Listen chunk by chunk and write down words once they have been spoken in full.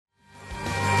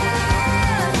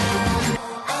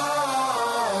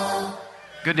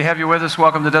Good to have you with us.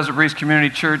 Welcome to Desert Breeze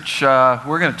Community Church.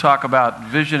 We're going to talk about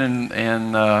vision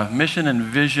and mission and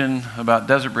vision about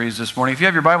Desert Breeze this morning. If you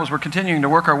have your Bibles, we're continuing to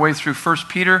work our way through 1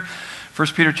 Peter. 1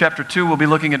 Peter chapter 2, we'll be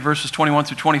looking at verses 21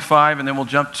 through 25, and then we'll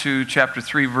jump to chapter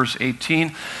 3, verse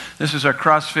 18. This is our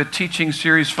CrossFit teaching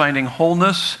series, Finding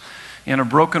Wholeness in a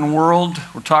Broken World.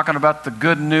 We're talking about the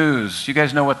good news. You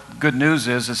guys know what good news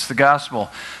is. It's the gospel.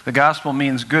 The gospel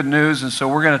means good news, and so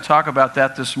we're going to talk about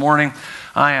that this morning.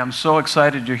 I am so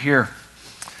excited you're here.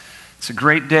 It's a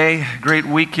great day, great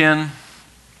weekend,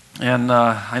 and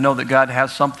I know that God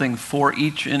has something for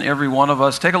each and every one of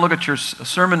us. Take a look at your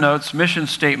sermon notes, mission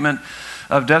statement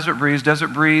of Desert Breeze. Desert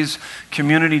Breeze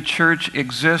Community Church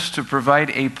exists to provide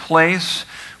a place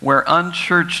where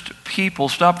unchurched people,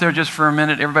 stop there just for a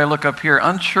minute, everybody look up here.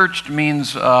 Unchurched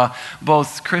means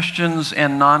both Christians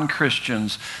and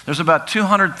non-Christians. There's about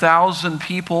 200,000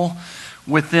 people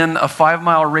within a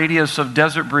 5-mile radius of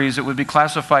Desert Breeze that would be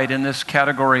classified in this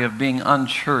category of being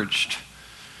unchurched.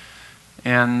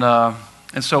 And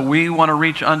so we want to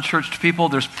reach unchurched people.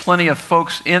 There's plenty of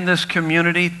folks in this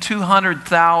community,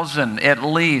 200,000 at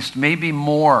least, maybe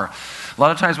more. A lot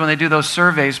of times when they do those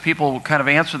surveys, people kind of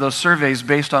answer those surveys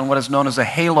based on what is known as a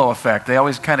halo effect. They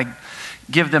always kind of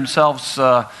give themselves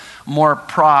more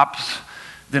props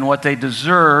than what they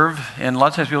deserve. And a lot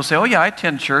of times people say, oh yeah, I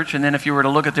attend church. And then if you were to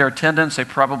look at their attendance, they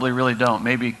probably really don't.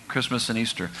 Maybe Christmas and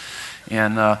Easter.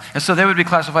 And so they would be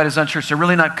classified as unchurched. They're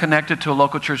really not connected to a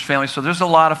local church family. So there's a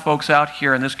lot of folks out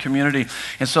here in this community.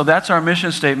 And so that's our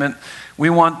mission statement. We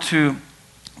want to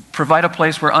provide a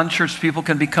place where unchurched people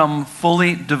can become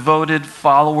fully devoted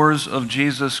followers of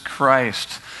Jesus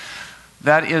Christ.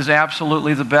 That is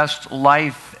absolutely the best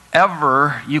life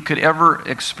ever you could ever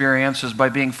experience, is by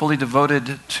being fully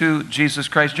devoted to Jesus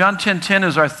Christ. John 10:10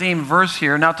 is our theme verse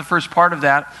here, not the first part of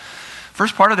that.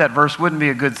 First part of that verse wouldn't be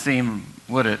a good theme,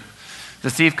 would it? The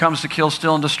thief comes to kill,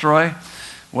 steal, and destroy.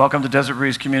 Welcome to Desert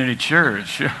Breeze Community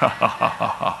Church.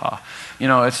 You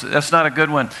know, that's not a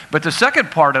good one. But the second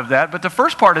part of that, but the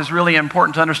first part is really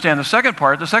important to understand. The second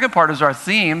part is our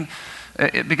theme,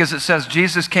 because it says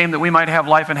Jesus came that we might have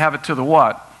life and have it to the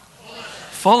what?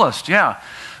 Fullest, yeah.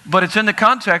 But it's in the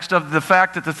context of the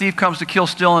fact that the thief comes to kill,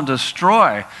 steal, and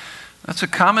destroy. That's a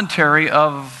commentary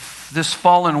of this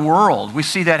fallen world. We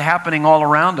see that happening all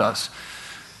around us.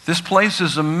 This place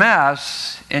is a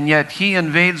mess, and yet he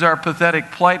invades our pathetic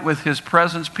plight with his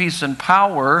presence, peace, and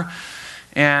power,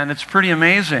 and it's pretty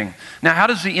amazing. Now, how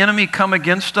does the enemy come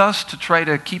against us to try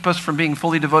to keep us from being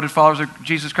fully devoted followers of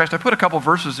Jesus Christ? I put a couple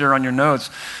verses there on your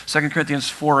notes. 2 Corinthians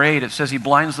 4:8, it says he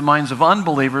blinds the minds of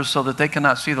unbelievers so that they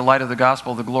cannot see the light of the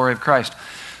gospel, the glory of Christ.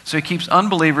 So he keeps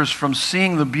unbelievers from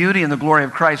seeing the beauty and the glory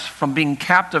of Christ, from being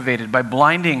captivated by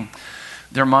blinding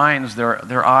their minds,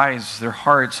 their eyes, their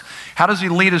hearts. How does he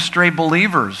lead astray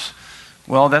believers?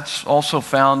 Well, that's also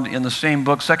found in the same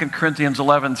book, 2 Corinthians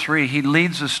 11:3. He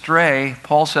leads astray.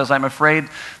 Paul says, I'm afraid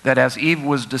that as Eve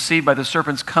was deceived by the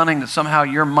serpent's cunning, that somehow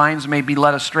your minds may be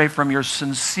led astray from your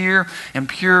sincere and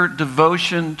pure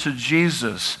devotion to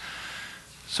Jesus.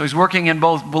 So he's working in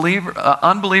both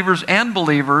unbelievers and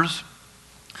believers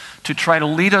to try to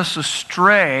lead us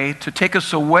astray, to take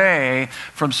us away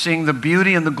from seeing the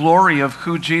beauty and the glory of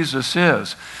who Jesus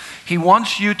is. He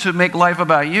wants you to make life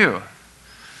about you.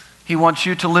 He wants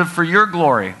you to live for your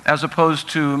glory, as opposed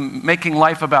to making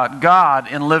life about God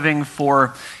and living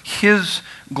for his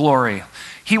glory.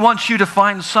 He wants you to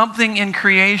find something in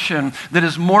creation that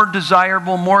is more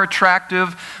desirable, more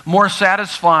attractive, more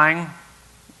satisfying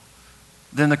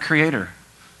than the Creator.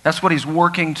 That's what he's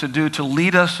working to do, to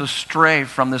lead us astray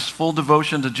from this full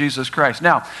devotion to Jesus Christ.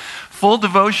 Now, full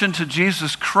devotion to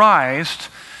Jesus Christ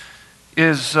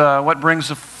is what brings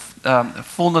the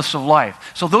fullness of life.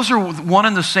 So those are one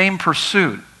and the same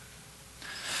pursuit.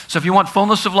 So if you want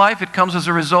fullness of life, it comes as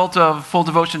a result of full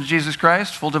devotion to Jesus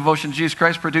Christ. Full devotion to Jesus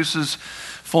Christ produces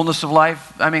fullness of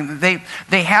life. I mean,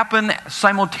 they happen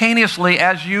simultaneously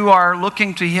as you are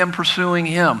looking to him, pursuing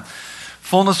him.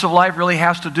 Fullness of life really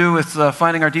has to do with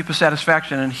finding our deepest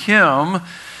satisfaction in him,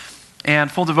 and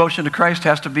full devotion to Christ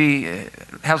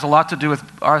has a lot to do with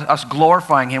us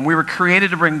glorifying him. We were created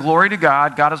to bring glory to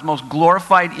God. God is most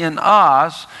glorified in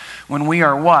us when we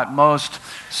are what? Most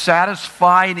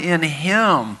satisfied in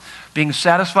him. Being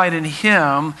satisfied in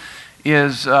him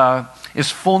is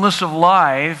fullness of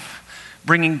life.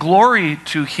 Bringing glory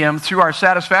to him through our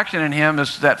satisfaction in him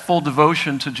is that full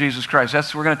devotion to Jesus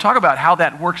Christ. We're going to talk about how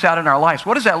that works out in our lives.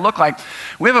 What does that look like?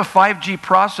 We have a 5G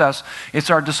process. It's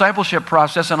our discipleship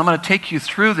process, and I'm going to take you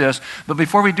through this. But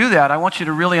before we do that, I want you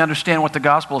to really understand what the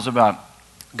gospel is about.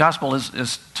 Gospel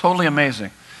is totally amazing,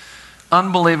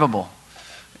 unbelievable.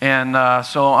 And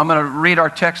so I'm going to read our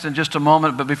text in just a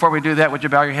moment, but before we do that, would you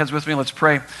bow your heads with me? Let's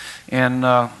pray, and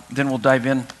then we'll dive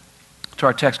in to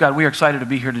our text. God, we are excited to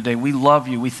be here today. We love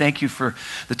you. We thank you for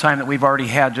the time that we've already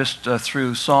had just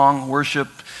through song, worship,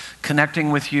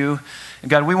 connecting with you. And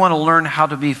God, we want to learn how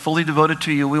to be fully devoted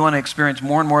to you. We want to experience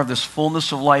more and more of this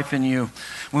fullness of life in you.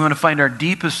 We want to find our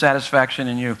deepest satisfaction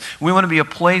in you. We want to be a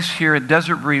place here at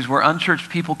Desert Breeze where unchurched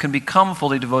people can become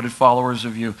fully devoted followers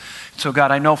of you. So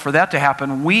God, I know for that to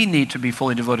happen, we need to be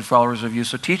fully devoted followers of you.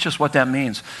 So teach us what that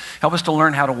means. Help us to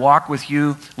learn how to walk with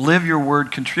you, live your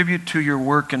word, contribute to your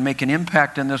work, and make an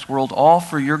impact in this world, all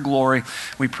for your glory.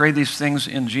 We pray these things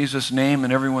in Jesus' name,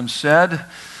 and everyone said,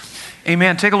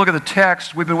 amen. Take a look at the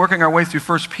text. We've been working our way through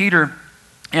 1 Peter.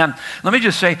 And let me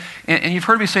just say, and you've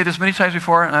heard me say this many times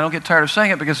before, and I don't get tired of saying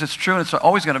it because it's true and it's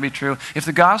always going to be true. If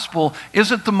the gospel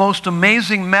isn't the most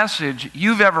amazing message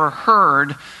you've ever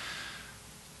heard,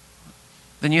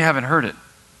 then you haven't heard it.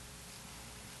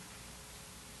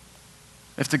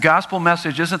 If the gospel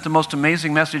message isn't the most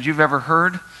amazing message you've ever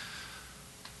heard,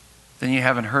 then you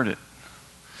haven't heard it.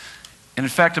 And in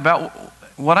fact, about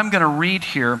what I'm going to read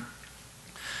here,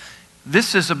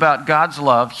 this is about God's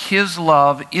love. His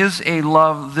love is a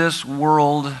love this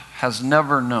world has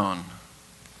never known.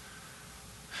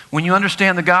 When you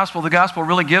understand the gospel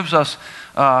really gives us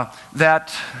that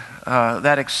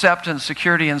acceptance,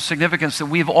 security, and significance that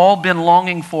we've all been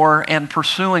longing for and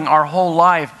pursuing our whole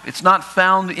life. It's not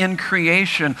found in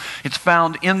creation. It's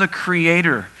found in the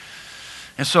Creator.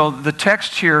 And so the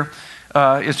text here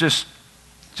is just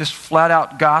flat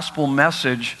out gospel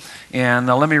message. And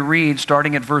let me read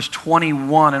starting at verse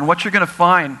 21. And what you're going to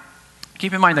find,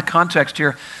 keep in mind the context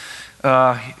here.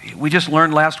 We just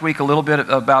learned last week a little bit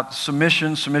about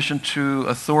submission to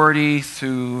authority,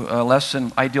 through a less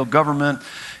than ideal government,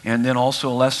 and then also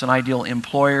a less than ideal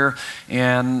employer,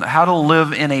 and how to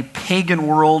live in a pagan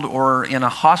world or in a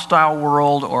hostile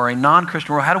world or a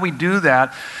non-Christian world. How do we do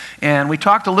that? And we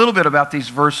talked a little bit about these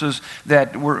verses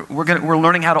that we're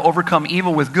learning how to overcome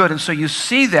evil with good. And so you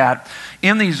see that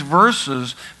in these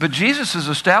verses, but Jesus is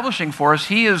establishing for us,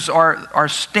 he is our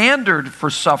standard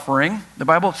for suffering. The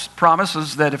Bible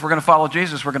promises that if we're going to follow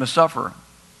Jesus, we're going to suffer.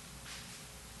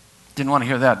 Didn't want to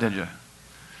hear that, did you?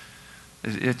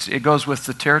 It goes with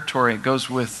the territory. It goes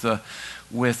with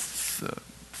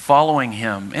following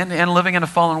him and living in a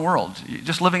fallen world.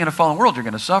 Just living in a fallen world, you're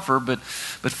going to suffer, but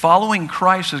following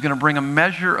Christ is going to bring a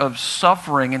measure of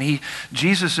suffering, and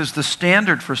Jesus is the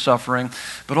standard for suffering,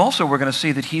 but also we're going to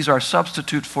see that he's our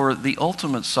substitute for the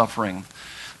ultimate suffering.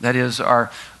 That is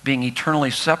our being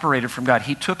eternally separated from God.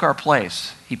 He took our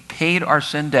place. He paid our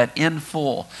sin debt in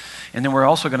full. And then we're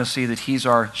also going to see that he's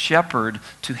our shepherd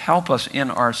to help us in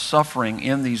our suffering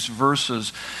in these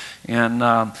verses.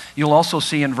 And you'll also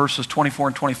see in verses 24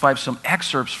 and 25 some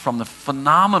excerpts from the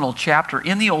phenomenal chapter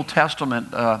in the Old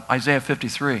Testament, Isaiah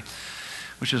 53,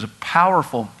 which is a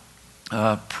powerful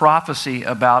prophecy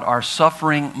about our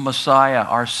suffering Messiah,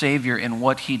 our Savior, and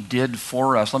what he did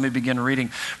for us. Let me begin reading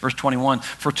verse 21.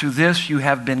 For to this you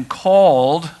have been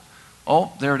called.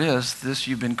 Oh, there it is. This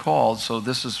you've been called. So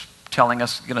this is telling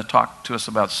us, going to talk to us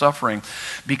about suffering.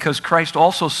 Because Christ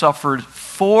also suffered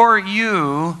for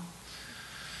you,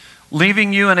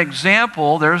 leaving you an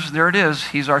example. There it is.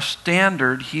 He's our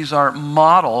standard. He's our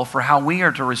model for how we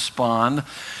are to respond,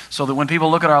 so that when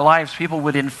people look at our lives, people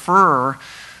would infer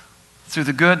through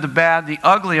the good, the bad, the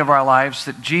ugly of our lives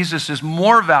that Jesus is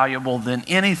more valuable than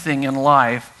anything in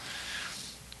life.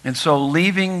 And so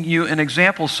leaving you an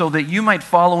example so that you might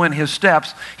follow in his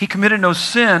steps. He committed no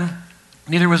sin,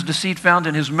 neither was deceit found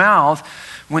in his mouth.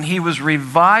 When he was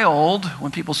reviled,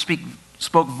 when people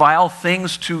spoke vile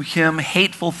things to him,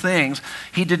 hateful things,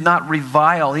 he did not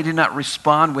revile. He did not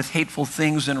respond with hateful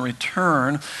things in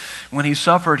return. When he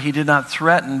suffered, he did not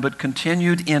threaten, but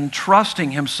continued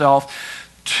entrusting himself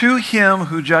to him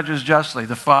who judges justly,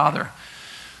 the Father.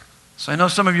 So I know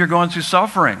some of you are going through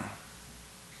suffering.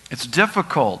 It's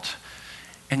difficult.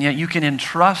 And yet you can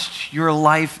entrust your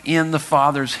life in the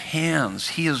Father's hands.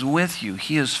 He is with you.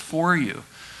 He is for you.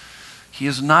 He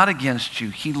is not against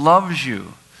you. He loves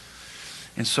you.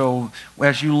 And so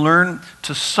as you learn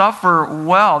to suffer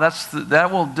well,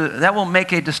 that will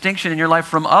make a distinction in your life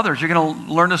from others. You're going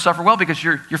to learn to suffer well because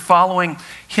you're following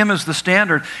him as the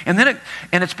standard. And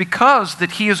it's because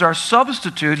that he is our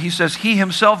substitute. He says he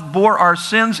himself bore our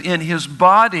sins in his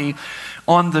body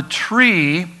on the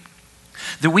tree,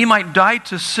 that we might die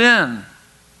to sin.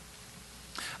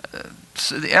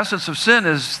 So the essence of sin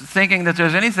is thinking that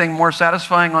there's anything more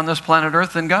satisfying on this planet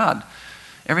Earth than God.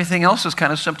 Everything else is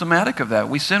kind of symptomatic of that.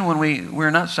 We sin when we're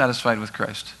not satisfied with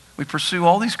Christ. We pursue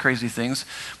all these crazy things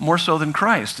more so than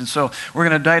Christ. And so we're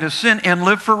going to die to sin and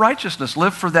live for righteousness,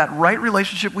 live for that right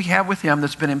relationship we have with him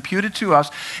that's been imputed to us.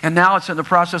 And now it's in the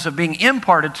process of being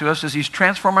imparted to us as he's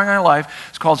transforming our life.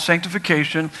 It's called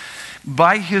sanctification.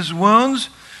 By his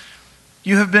wounds,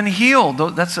 you have been healed.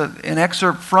 That's an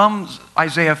excerpt from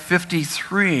Isaiah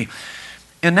 53.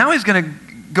 And now he's going to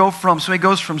he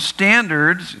goes from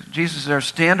standards, Jesus is our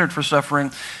standard for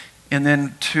suffering, and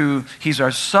then he's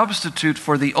our substitute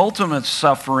for the ultimate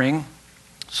suffering.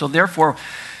 So therefore,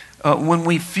 when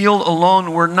we feel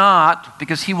alone, we're not,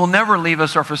 because he will never leave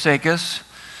us or forsake us.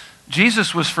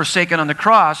 Jesus was forsaken on the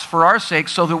cross for our sake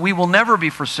so that we will never be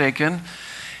forsaken.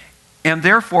 And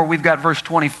therefore, we've got verse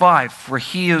 25, for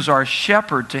he is our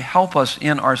shepherd to help us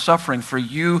in our suffering. For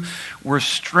you were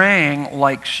straying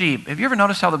like sheep. Have you ever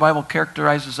noticed how the Bible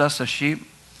characterizes us as sheep? Do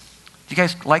you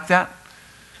guys like that?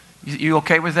 You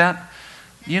okay with that?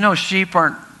 You know, sheep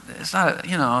aren't, it's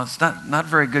not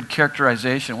very good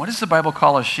characterization. What does the Bible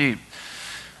call us sheep?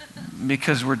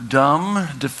 Because we're dumb,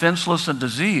 defenseless, and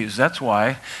diseased. That's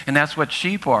why. And that's what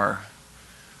sheep are.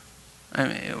 I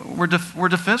mean, we're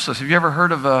defenseless. Have you ever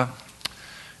heard of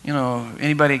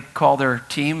anybody call their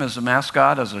team as a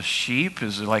mascot as a sheep?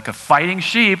 Is it like a fighting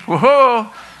sheep?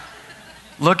 Whoa!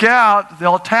 Look out,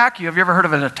 they'll attack you. Have you ever heard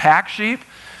of an attack sheep?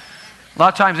 A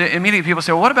lot of times, immediately people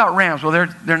say, well, what about rams? Well,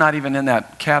 they're not even in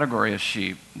that category of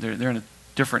sheep. They're in a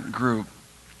different group.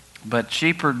 But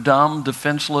sheep are dumb,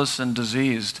 defenseless, and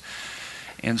diseased.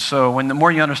 And so the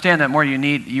more you understand that, the more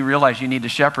you realize you need a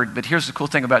shepherd. But here's the cool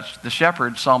thing about the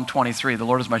shepherd, Psalm 23, the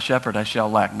Lord is my shepherd, I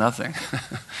shall lack nothing.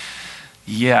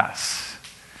 Yes.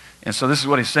 And so this is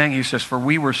what he's saying. He says, for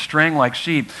we were straying like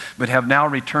sheep, but have now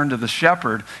returned to the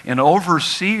shepherd, an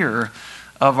overseer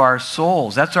of our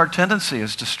souls. That's our tendency,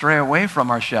 is to stray away from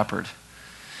our shepherd.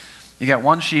 You got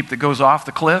one sheep that goes off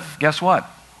the cliff, guess what?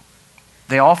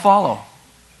 They all follow.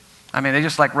 I mean, they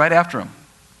just like right after him.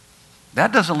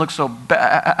 That doesn't look so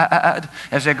bad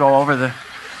as they go over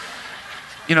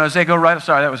as they go right,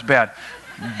 sorry, that was bad.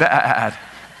 Bad.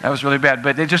 That was really bad.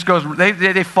 But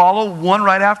they follow one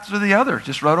right after the other,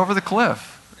 just right over the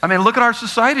cliff. I mean, look at our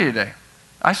society today.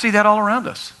 I see that all around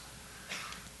us.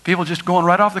 People just going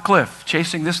right off the cliff,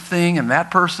 chasing this thing and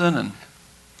that person. And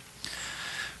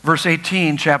verse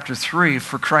 18, chapter 3,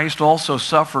 for Christ also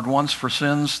suffered once for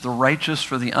sins, the righteous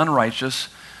for the unrighteous.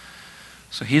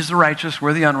 So he's the righteous,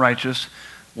 we're the unrighteous.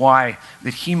 Why?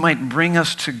 That he might bring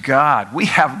us to God. We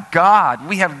have God.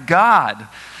 We have God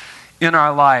in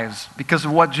our lives because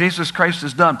of what Jesus Christ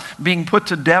has done, being put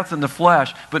to death in the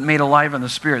flesh, but made alive in the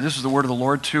Spirit. This is the word of the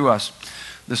Lord to us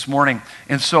this morning.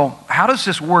 And so how does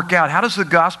this work out? How does the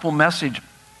gospel message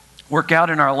work out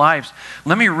in our lives?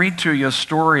 Let me read to you a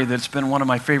story that's been one of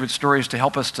my favorite stories to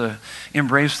help us to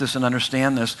embrace this and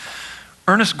understand this.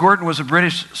 Ernest Gordon was a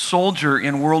British soldier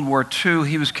in World War II.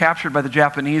 He was captured by the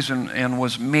Japanese and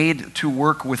was made to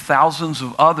work with thousands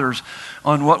of others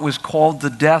on what was called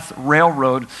the Death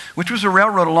Railroad, which was a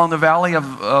railroad along the valley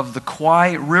of the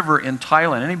Kwai River in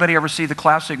Thailand. Anybody ever see the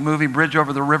classic movie Bridge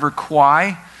Over the River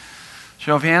Kwai?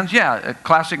 Show of hands? Yeah, a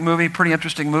classic movie, pretty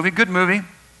interesting movie, good movie.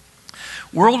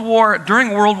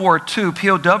 During World War II,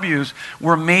 POWs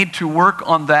were made to work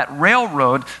on that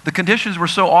railroad. The conditions were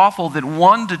so awful that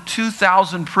 1,000 to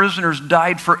 2,000 prisoners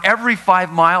died for every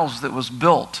 5 miles that was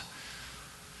built.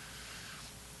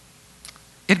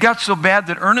 It got so bad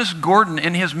that Ernest Gordon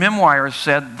in his memoirs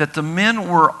said that the men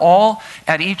were all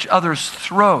at each other's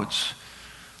throats.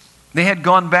 They had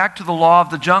gone back to the law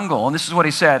of the jungle. And this is what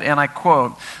he said, and I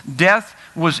quote, death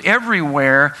was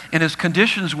everywhere, and as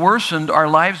conditions worsened, our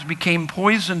lives became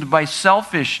poisoned by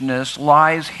selfishness,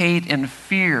 lies, hate, and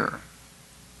fear.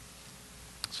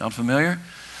 Sound familiar?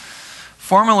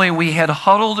 Formerly, we had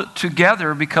huddled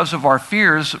together because of our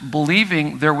fears,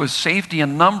 believing there was safety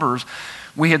in numbers.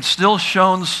 We had still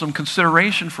shown some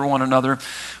consideration for one another,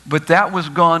 but that was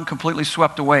gone, completely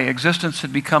swept away. Existence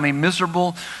had become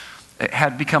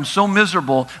so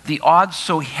miserable, the odds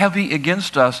so heavy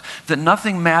against us that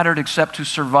nothing mattered except to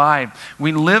survive.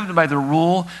 We lived by the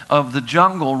rule of the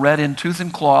jungle, read in tooth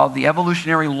and claw, the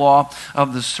evolutionary law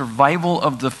of the survival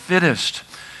of the fittest.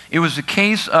 It was a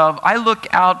case of, I look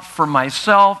out for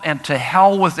myself and to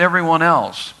hell with everyone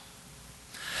else.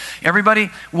 Everybody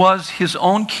was his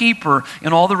own keeper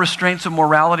and all the restraints of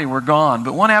morality were gone.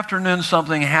 But one afternoon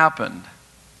something happened.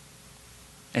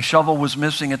 A shovel was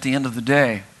missing at the end of the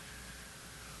day.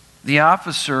 The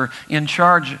officer in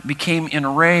charge became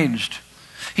enraged.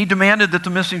 He demanded that the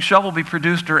missing shovel be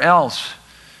produced or else.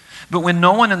 But when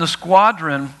no one in the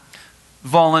squadron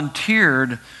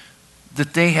volunteered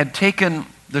that they had taken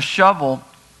the shovel,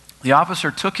 the officer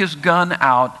took his gun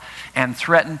out and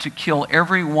threatened to kill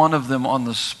every one of them on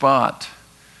the spot.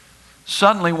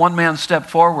 Suddenly, one man stepped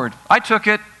forward. "I took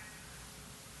it,"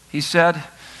 he said.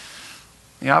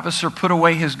 The officer put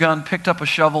away his gun, picked up a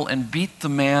shovel, and beat the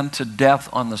man to death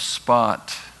on the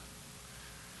spot.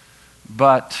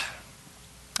 But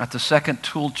at the second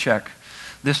tool check,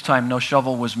 this time no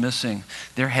shovel was missing.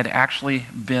 There had actually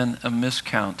been a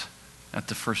miscount at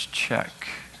the first check.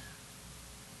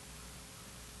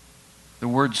 The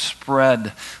word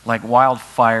spread like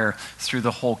wildfire through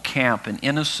the whole camp. An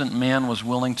innocent man was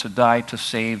willing to die to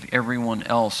save everyone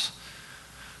else.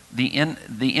 The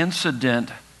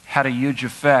incident had a huge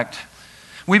effect.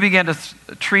 We began to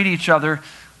treat each other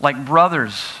like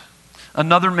brothers.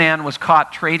 Another man was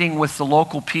caught trading with the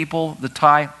local people, the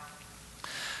Thai,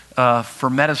 for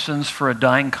medicines for a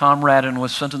dying comrade, and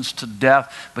was sentenced to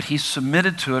death. But he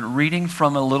submitted to it, reading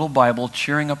from a little Bible,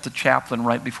 cheering up the chaplain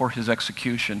right before his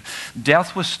execution.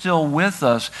 Death was still with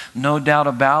us, no doubt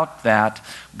about that,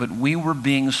 but we were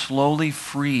being slowly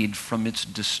freed from its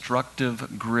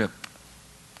destructive grip.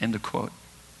 End of quote.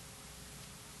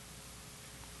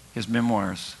 His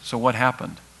memoirs. So what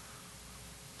happened?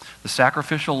 The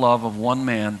sacrificial love of one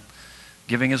man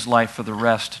giving his life for the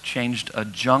rest changed a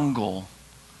jungle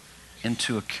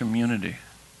into a community.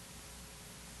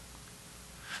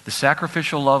 The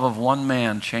sacrificial love of one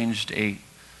man changed a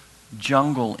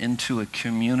jungle into a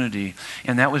community,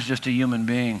 and that was just a human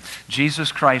being.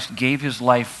 Jesus Christ gave his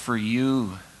life for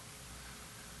you.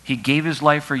 He gave his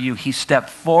life for you. He stepped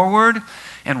forward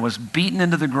and was beaten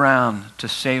into the ground to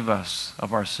save us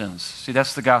of our sins. See,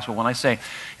 that's the gospel. When I say,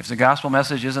 if the gospel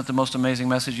message isn't the most amazing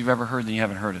message you've ever heard, then you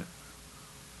haven't heard it.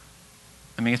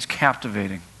 I mean, it's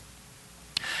captivating.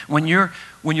 When you're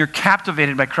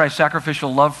captivated by Christ's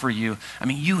sacrificial love for you, I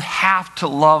mean, you have to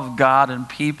love God and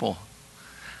people.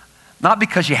 Not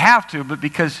because you have to, but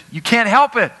because you can't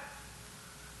help it.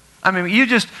 I mean, you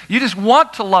just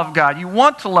want to love God. You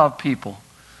want to love people.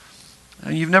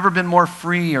 And you've never been more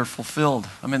free or fulfilled.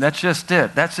 I mean, that's just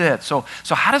it. That's it. So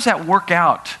how does that work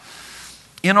out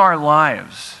in our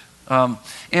lives?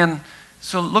 And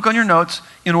so look on your notes.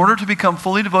 In order to become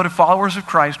fully devoted followers of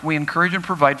Christ, we encourage and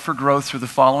provide for growth through the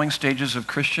following stages of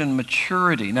Christian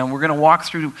maturity. Now, we're going to walk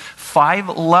through 5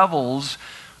 levels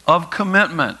of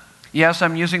commitment. Yes,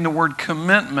 I'm using the word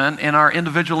commitment in our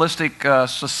individualistic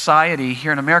society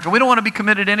here in America. We don't want to be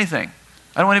committed to anything.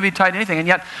 I don't want to be tied to anything. And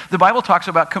yet, the Bible talks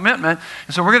about commitment.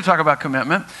 And so we're going to talk about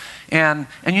commitment. And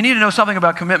you need to know something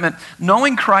about commitment.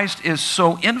 Knowing Christ is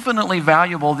so infinitely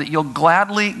valuable that you'll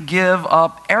gladly give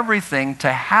up everything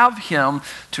to have him,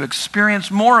 to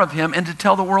experience more of him, and to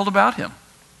tell the world about him.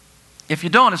 If you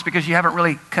don't, it's because you haven't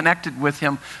really connected with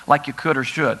him like you could or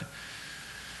should.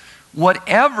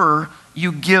 Whatever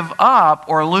you give up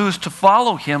or lose to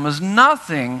follow him is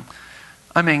nothing.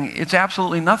 I mean, it's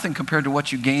absolutely nothing compared to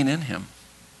what you gain in him.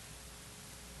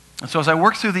 And so as I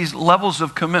work through these levels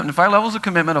of commitment, 5 levels of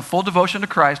commitment, of full devotion to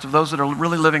Christ, of those that are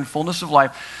really living fullness of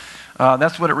life,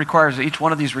 that's what it requires. Each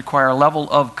one of these require a level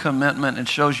of commitment and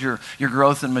shows your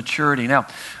growth and maturity. Now,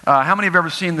 how many have ever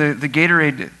seen the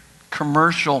Gatorade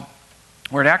commercial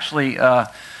where it actually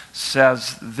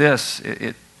says this?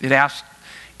 It asks,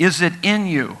 "Is it in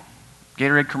you?"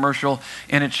 Gatorade commercial,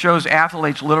 and it shows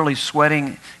athletes literally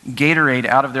sweating Gatorade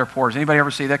out of their pores. Anybody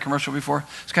ever see that commercial before?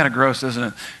 It's kind of gross, isn't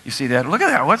it? You see that? Look at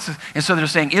that. What's this? And so they're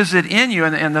saying, is it in you?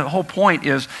 And the whole point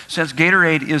is, since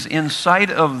Gatorade is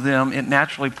inside of them, it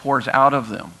naturally pours out of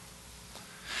them.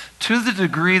 To the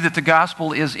degree that the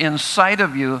gospel is inside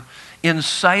of you,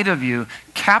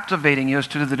 captivating you is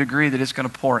to the degree that it's going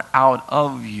to pour out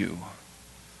of you.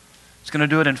 It's going to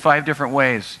do it in 5 different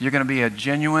ways. You're going to be a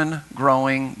genuine,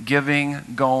 growing,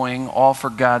 giving, going, all for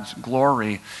God's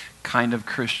glory kind of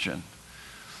Christian.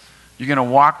 You're going to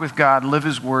walk with God, live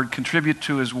his word, contribute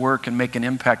to his work, and make an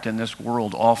impact in this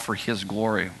world, all for his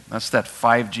glory. That's that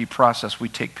 5G process we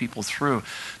take people through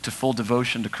to full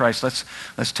devotion to Christ.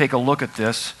 Let's take a look at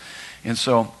this. And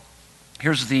so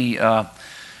here's the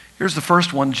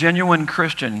first one, genuine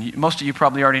Christian. Most of you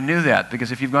probably already knew that,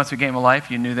 because if you've gone through Game of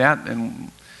Life, you knew that.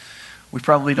 And we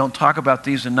probably don't talk about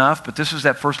these enough, but this is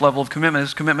that first level of commitment.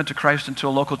 It's commitment to Christ and to a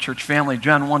local church family.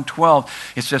 John 1:12,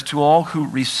 it says, "To all who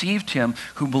received him,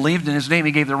 who believed in his name,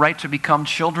 he gave the right to become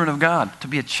children of God," to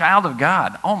be a child of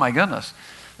God. Oh my goodness.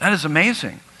 That is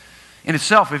amazing in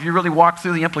itself, if you really walk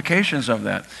through the implications of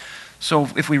that. So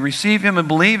if we receive him and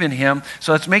believe in him,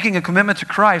 so it's making a commitment to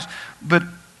Christ, but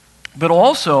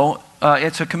also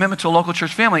it's a commitment to a local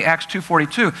church family. Acts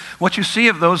 2:42. What you see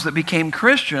of those that became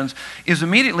Christians is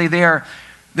immediately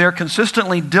they're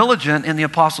consistently diligent in the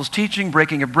apostles' teaching,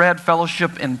 breaking of bread,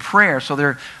 fellowship, and prayer. So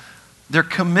They're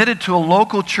committed to a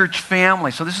local church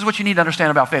family. So this is what you need to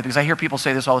understand about faith, because I hear people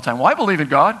say this all the time. Well, I believe in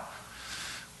God.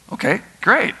 Okay,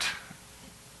 great.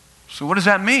 So what does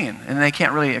that mean? And they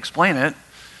can't really explain it.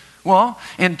 Well,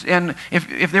 and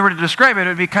if they were to describe it, it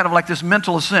would be kind of like this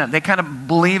mental assent. They kind of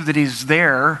believe that he's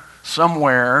there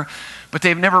somewhere, but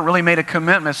they've never really made a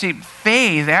commitment. See,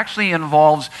 faith actually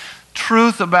involves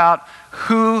truth about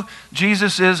who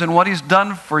Jesus is and what he's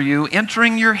done for you,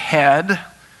 entering your head,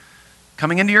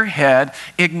 coming into your head,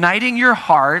 igniting your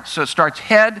heart, so it starts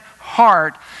head,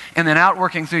 heart, and then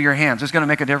outworking through your hands. It's going to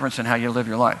make a difference in how you live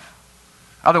your life.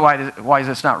 Otherwise,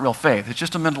 it's not real faith. It's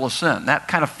just a mental assent. That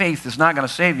kind of faith is not going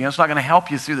to save you. It's not going to help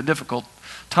you through the difficult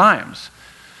times.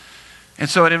 And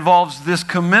so it involves this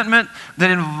commitment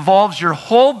that involves your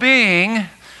whole being,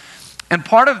 and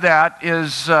part of that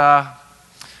is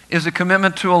a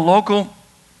commitment to a local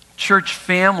church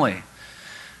family.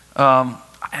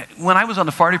 When I was on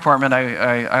the fire department,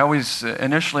 I always,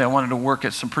 initially I wanted to work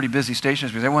at some pretty busy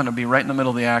stations because I wanted to be right in the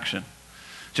middle of the action,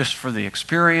 just for the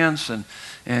experience and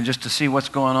just to see what's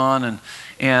going on.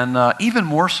 And even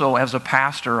more so as a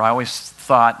pastor, I always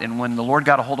thought, and when the Lord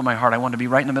got a hold of my heart, I wanted to be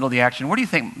right in the middle of the action. Where do you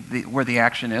think where the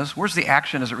action is? Where's the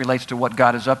action as it relates to what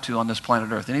God is up to on this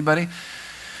planet Earth? Anybody?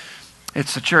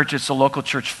 It's the church. It's a local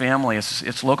church family.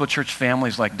 It's local church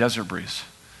families like Desert Breeze.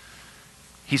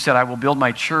 He said, I will build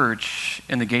my church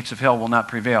and the gates of hell will not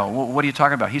prevail. What are you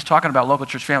talking about? He's talking about local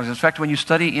church families. In fact, when you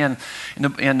study in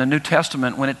the New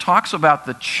Testament, when it talks about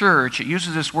the church, it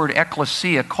uses this word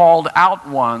ecclesia, called out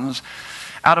ones.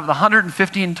 Out of the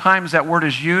 115 times that word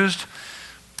is used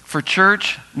for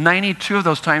church, 92 of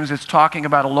those times it's talking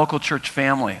about a local church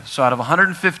family. So out of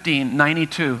 115,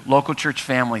 92, local church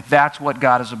family. That's what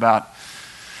God is about.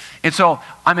 And so,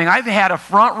 I've had a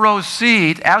front row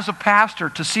seat as a pastor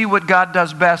to see what God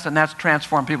does best, and that's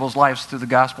transform people's lives through the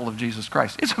gospel of Jesus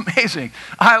Christ. It's amazing.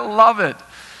 I love it.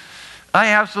 I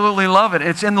absolutely love it.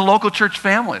 It's in the local church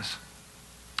families.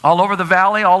 All over the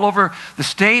valley, all over the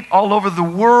state, all over the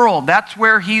world. That's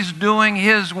where he's doing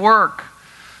his work,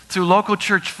 through local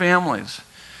church families.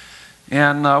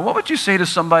 And what would you say to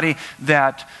somebody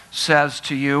that says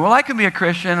to you, well, I can be a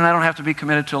Christian and I don't have to be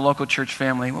committed to a local church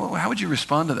family? Well, how would you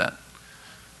respond to that?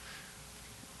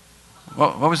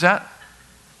 What was that?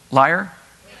 Liar?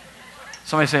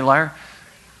 Somebody say liar?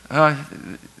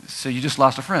 So you just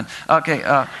lost a friend. Okay.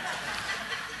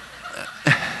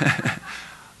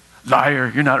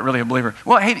 Liar, you're not really a believer.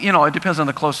 Well, hey, it depends on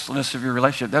the closeness of your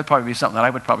relationship. That'd probably be something that I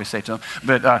would probably say to him.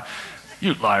 But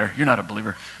you liar, you're not a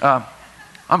believer.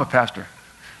 I'm a pastor.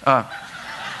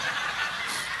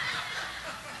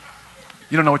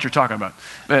 You don't know what you're talking about.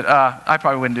 But I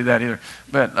probably wouldn't do that either.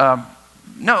 But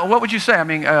no, what would you say?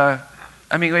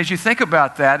 As you think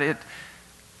about that,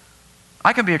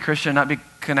 I can be a Christian and not be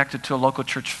connected to a local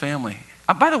church family.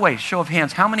 By the way, show of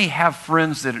hands, how many have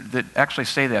friends that actually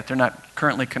say that? They're not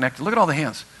currently connected. Look at all the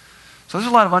hands. So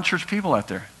there's a lot of unchurched people out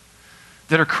there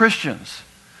that are Christians.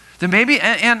 That maybe,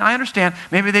 and I understand,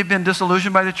 maybe they've been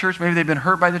disillusioned by the church, maybe they've been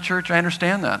hurt by the church. I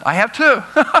understand that. I have too.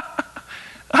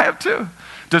 I have too.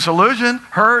 Disillusioned,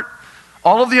 hurt,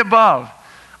 all of the above.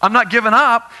 I'm not giving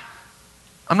up.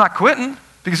 I'm not quitting,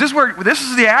 because this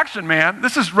is the action, man.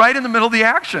 This is right in the middle of the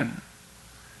action.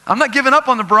 I'm not giving up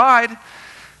on the bride,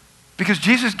 because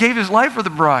Jesus gave his life for the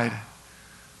bride.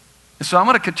 And so I'm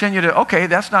going to continue to, okay,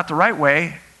 that's not the right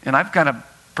way, and I've kind of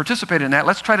participated in that.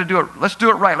 Let's try to do it. Let's do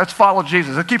it right. Let's follow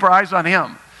Jesus. Let's keep our eyes on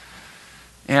him.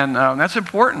 And that's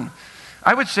important.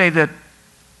 I would say that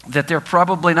they're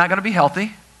probably not going to be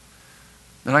healthy.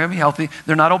 They're not going to be healthy.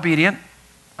 They're not obedient.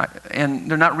 And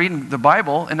they're not reading the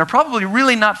Bible. And they're probably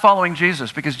really not following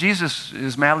Jesus, because Jesus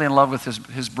is madly in love with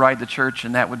his bride, the church,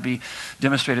 and that would be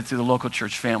demonstrated through the local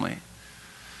church family.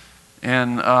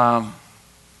 And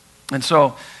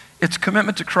so it's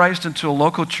commitment to Christ and to a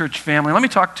local church family. Let me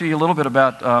talk to you a little bit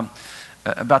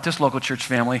about this local church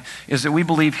family. Is that we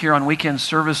believe here on weekend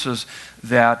services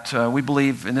that we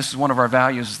believe, and this is one of our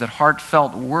values, is that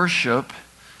heartfelt worship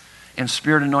and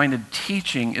spirit-anointed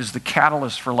teaching is the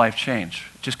catalyst for life change.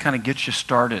 It just kind of gets you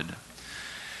started.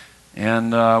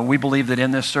 And we believe that in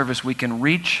this service we can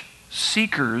reach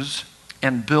seekers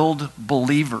and build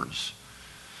believers.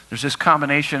 There's this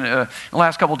combination. In the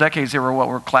last couple of decades, they were what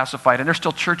were classified, and there's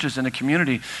still churches in the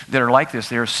community that are like this.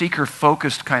 They are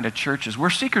seeker-focused kind of churches. We're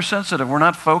seeker-sensitive. We're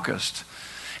not focused.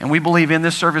 And we believe in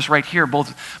this service right here,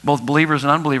 both believers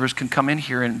and unbelievers can come in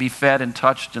here and be fed and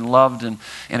touched and loved and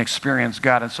experience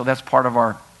God. And so that's part of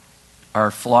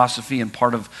our philosophy and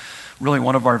part of really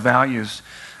one of our values.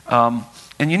 And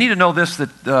you need to know this,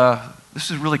 that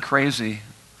this is really crazy.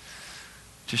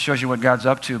 just shows you what God's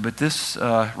up to. But this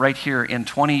right here, in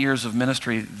 20 years of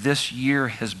ministry, this year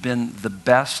has been the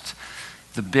best,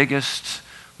 the biggest,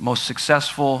 most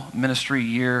successful ministry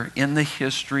year in the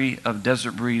history of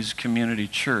Desert Breeze Community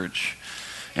Church.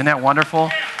 Isn't that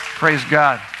wonderful? Praise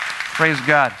God. Praise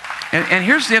God. And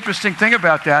here's the interesting thing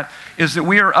about that, is that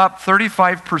we are up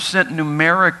 35%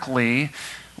 numerically.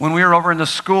 When we were over in the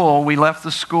school, we left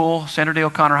the school, Sandra Day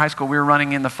O'Connor High School, we were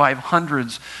running in the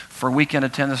 500s for weekend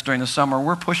attendance during the summer.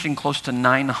 We're pushing close to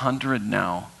 900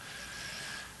 now.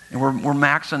 And we're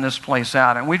maxing this place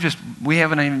out. And we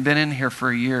haven't even been in here for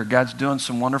a year. God's doing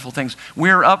some wonderful things.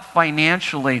 We're up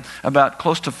financially about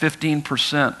close to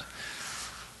 15%.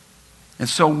 And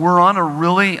so we're on a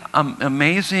really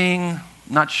amazing,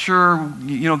 not sure,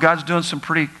 God's doing some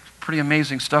pretty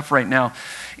amazing stuff right now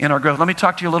in our growth. Let me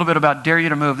talk to you a little bit about Dare You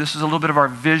to Move. This is a little bit of our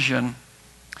vision.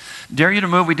 Dare You to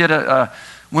Move, we did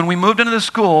when we moved into the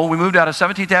school, we moved out of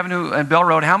 17th Avenue and Bell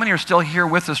Road. How many are still here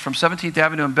with us from 17th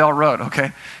Avenue and Bell Road?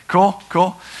 Okay, cool.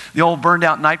 The old burned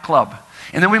out nightclub.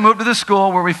 And then we moved to the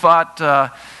school where we fought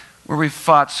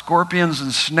scorpions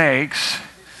and snakes,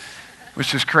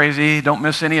 which is crazy. Don't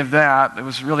miss any of that. It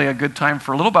was really a good time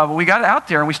for a little while. But we got out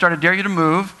there and we started Dare You to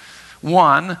Move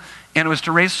 1, and it was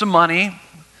to raise some money.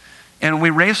 And we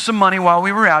raised some money while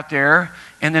we were out there.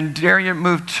 And then Dare You to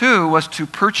Move 2 was to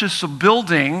purchase a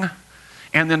building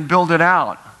and then build it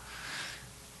out.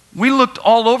 We looked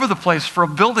all over the place for a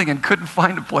building and couldn't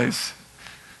find a place.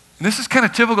 And this is kind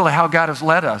of typical of how God has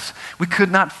led us. We could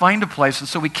not find a place, and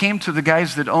so we came to the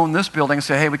guys that own this building and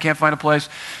said, hey, we can't find a place,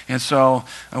 and so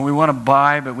we want to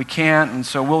buy, but we can't, and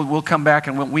so we'll come back,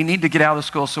 and we need to get out of the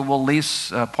school, so we'll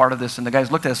lease part of this. And the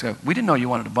guys looked at us and go, we didn't know you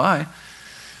wanted to buy.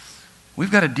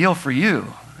 We've got a deal for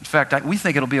you. In fact, we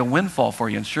think it'll be a windfall for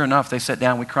you. And sure enough, they sat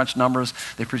down, we crunched numbers,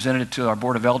 they presented it to our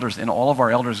board of elders, and all of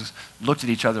our elders looked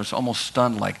at each other, it's almost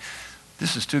stunned, like,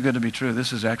 this is too good to be true.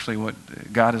 This is actually what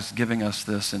God is giving us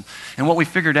this. And what we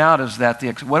figured out is that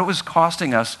what it was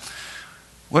costing us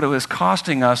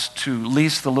to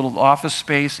lease the little office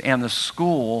space and the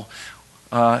school,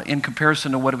 in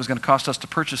comparison to what it was going to cost us to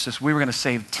purchase this, we were going to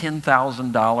save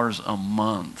 $10,000 a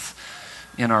month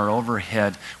in our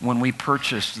overhead when we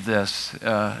purchased this,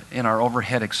 in our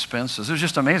overhead expenses. It was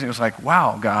just amazing. It was like,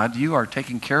 wow, God, you are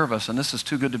taking care of us, and this is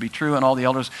too good to be true. And all the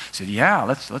elders said, yeah,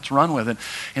 let's run with it.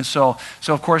 And so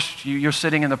of course, you're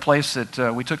sitting in the place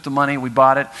that we took the money, we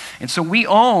bought it. And so we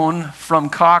own from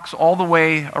Cox all the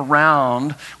way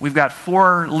around. We've got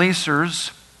 4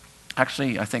 leasers,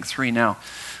 actually, I think 3 now,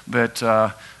 but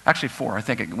actually 4. I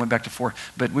think it went back to 4.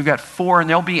 But we've got 4, and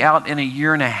they'll be out in a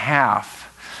year and a half.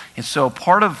 And so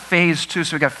part of phase 2,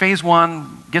 so we got phase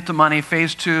 1, get the money,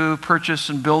 phase 2, purchase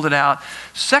and build it out.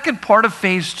 Second part of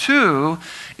phase 2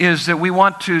 is that we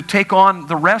want to take on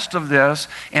the rest of this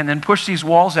and then push these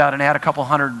walls out and add a couple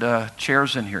hundred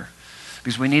chairs in here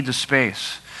because we need the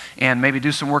space. And maybe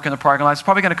do some work in the parking lot. It's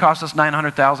probably going to cost us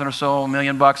 $900,000 or so, $1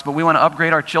 million, but we want to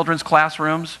upgrade our children's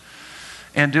classrooms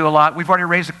and do a lot. We've already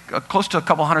raised close to a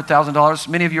couple $100,000.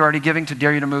 Many of you are already giving to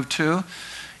Dare You to Move 2.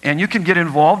 And you can get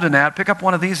involved in that. Pick up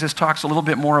one of these. This talks a little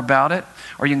bit more about it.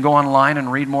 Or you can go online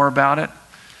and read more about it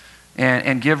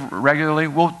and give regularly.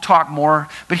 We'll talk more.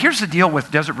 But here's the deal with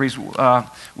Desert Breeze.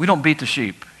 We don't beat the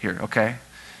sheep here, okay?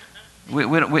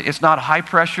 It's not high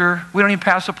pressure. We don't even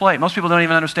pass a plate. Most people don't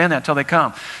even understand that until they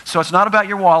come. So it's not about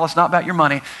your wall. It's not about your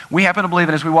money. We happen to believe,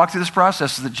 and as we walk through this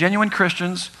process, that genuine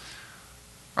Christians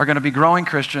are going to be growing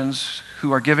Christians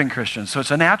who are giving Christians. So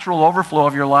it's a natural overflow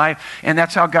of your life, and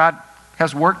that's how God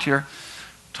has worked here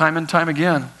time and time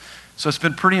again. So it's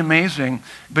been pretty amazing.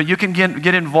 But you can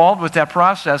get involved with that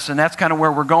process, and that's kind of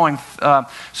where we're going.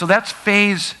 So that's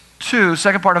phase 2,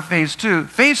 second part of phase 2.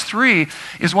 Phase 3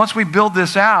 is once we build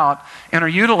this out and are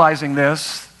utilizing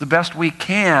this the best we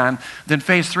can, then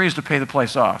phase 3 is to pay the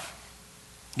place off.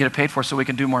 Get it paid for so we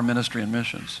can do more ministry and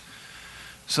missions.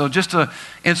 So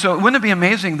wouldn't it be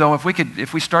amazing though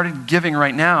if we started giving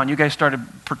right now and you guys started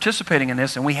participating in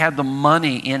this and we had the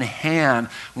money in hand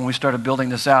when we started building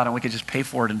this out and we could just pay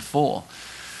for it in full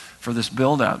for this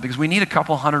build out, because we need a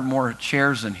couple hundred more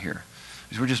chairs in here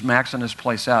because we're just maxing this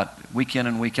place out week in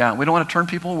and week out. We don't want to turn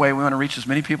people away. We want to reach as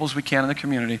many people as we can in the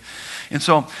community. And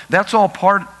so that's all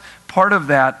part of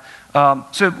that.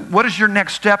 So what is your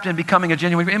next step in becoming a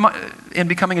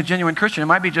genuine Christian? It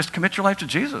might be just commit your life to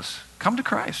Jesus. Come to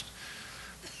Christ.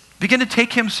 Begin to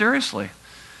take him seriously.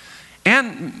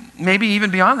 And maybe even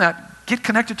beyond that, get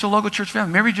connected to a local church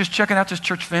family. Maybe just checking out this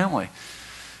church family.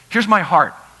 Here's my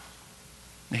heart.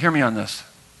 Now hear me on this.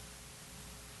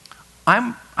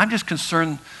 I'm just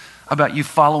concerned about you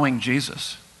following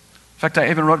Jesus. fact, I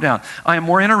even wrote down, I am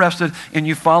more interested in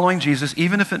you following Jesus,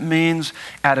 even if it means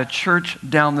at a church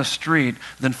down the street,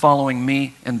 than following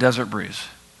me and Desert Breeze.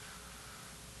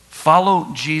 Follow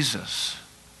Jesus.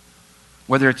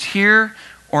 Whether it's here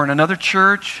or in another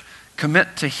church,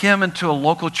 commit to him and to a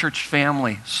local church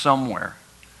family somewhere.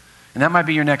 And that might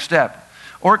be your next step.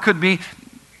 Or it could be,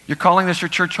 you're calling this your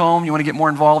church home, you want to get more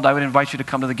involved, I would invite you to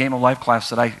come to the Game of Life class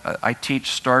that I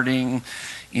teach starting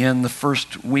in the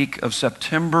first week of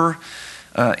September,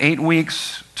 8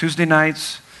 weeks, Tuesday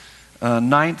nights,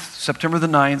 September the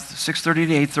 9th, 6:30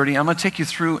 to 8:30. I'm going to take you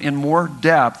through in more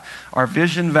depth our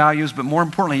vision, values, but more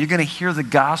importantly, you're going to hear the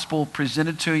gospel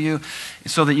presented to you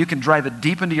so that you can drive it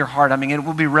deep into your heart. I mean, it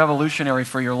will be revolutionary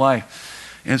for your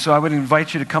life. And so I would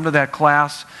invite you to come to that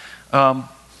class.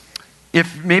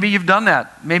 If maybe you've done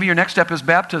that, maybe your next step is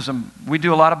baptism. We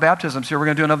do a lot of baptisms here. We're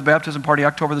going to do another baptism party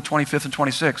October the 25th and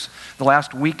 26th, the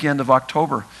last weekend of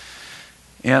October.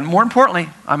 And more importantly,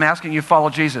 I'm asking you to follow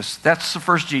Jesus. That's the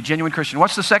first G, genuine Christian.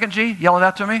 What's the second G? Yell it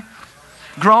out to me.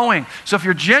 Growing. So if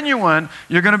you're genuine,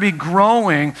 you're going to be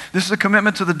growing. This is a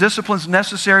commitment to the disciplines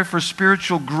necessary for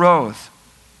spiritual growth.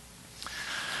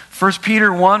 1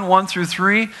 Peter 1 through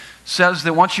 3 says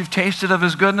that once you've tasted of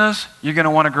his goodness, you're going to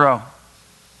want to grow.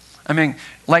 I mean,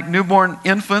 like newborn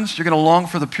infants, you're going to long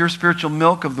for the pure spiritual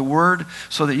milk of the word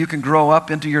so that you can grow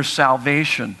up into your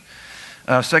salvation.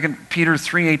 2 Peter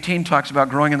 3:18 talks about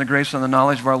growing in the grace and the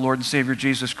knowledge of our Lord and Savior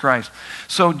Jesus Christ.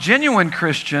 So genuine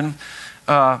Christian,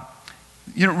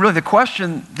 really the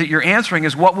question that you're answering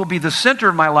is what will be the center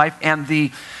of my life, and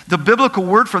the biblical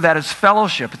word for that is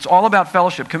fellowship. It's all about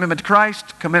fellowship, commitment to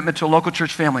Christ, commitment to a local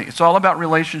church family. It's all about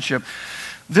relationship.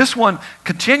 This one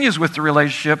continues with the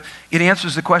relationship. It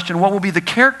answers the question, what will be the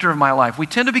character of my life? We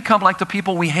tend to become like the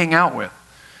people we hang out with.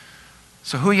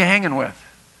 So who are you hanging with?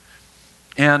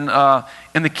 And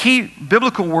the key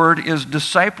biblical word is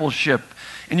discipleship.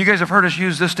 And you guys have heard us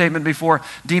use this statement before.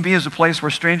 DB is a place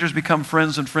where strangers become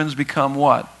friends and friends become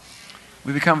what?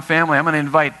 We become family. I'm going to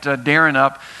invite Darren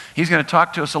up. He's going to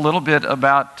talk to us a little bit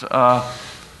about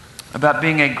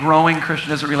being a growing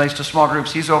Christian as it relates to small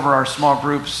groups. He's over our small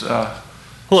groups.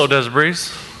 Hello, Desert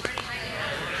Breeze.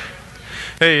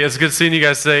 Hey, it's good seeing you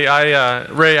guys today.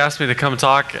 Ray asked me to come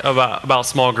talk about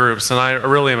small groups, and I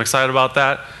really am excited about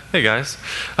that. Hey, guys.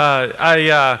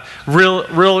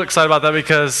 Real excited about that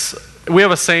because we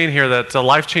have a saying here that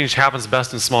life change happens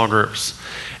best in small groups.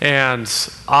 And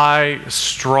I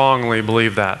strongly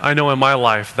believe that. I know in my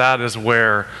life that is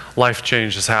where life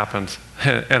change has happened.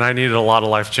 And I needed a lot of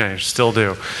life change, still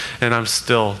do. And I'm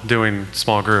still doing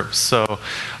small groups. So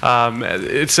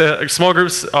small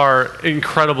groups are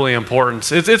incredibly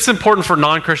important. It's important for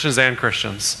non-Christians and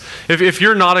Christians. If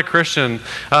you're not a Christian,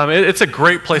 it's a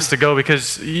great place to go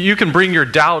because you can bring your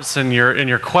doubts and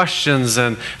your questions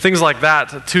and things like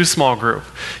that to small group.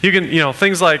 You can,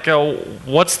 things like,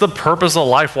 what's the purpose of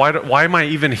life? Why am I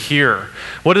even here?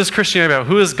 What is Christianity about?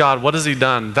 Who is God? What has he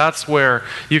done? That's where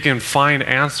you can find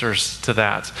answers to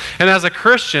that. And as a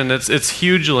Christian, it's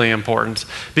hugely important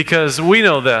because we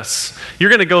know this. You're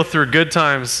going to go through good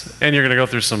times and you're going to go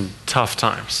through some tough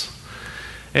times.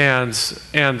 And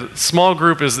small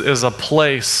group is a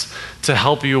place to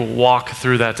help you walk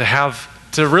through that,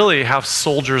 to really have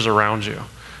soldiers around you.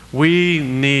 We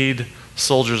need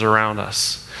soldiers around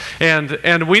us.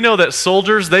 And we know that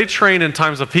soldiers, they train in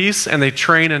times of peace and they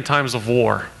train in times of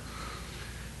war.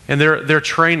 And they're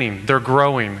training, they're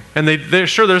growing. And they're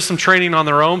sure there's some training on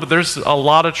their own, but there's a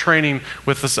lot of training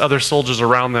with this other soldiers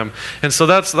around them. And so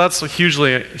that's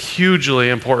hugely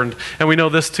important. And we know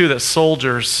this too, that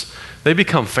soldiers, they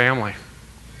become family.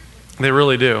 They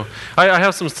really do. I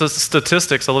have some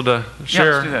statistics I'd love to share.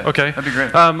 Yeah, let's do that. Okay. That'd be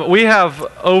great. We have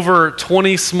over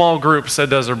 20 small groups at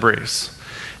Desert Breeze.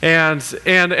 And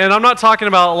I'm not talking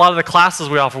about a lot of the classes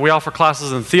we offer. We offer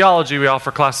classes in theology. We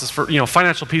offer classes for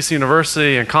Financial Peace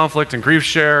University and conflict and grief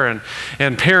share and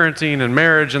parenting and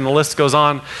marriage, and the list goes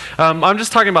on. I'm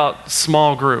just talking about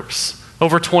small groups,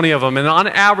 over 20 of them. And on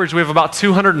average, we have about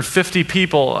 250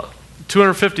 people,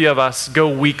 250 of us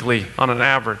go weekly on an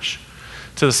average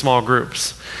to the small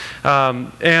groups.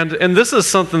 And this is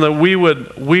something that we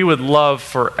would love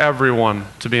for everyone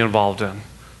to be involved in.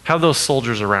 Have those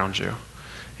soldiers around you.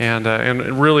 And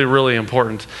really, really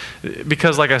important.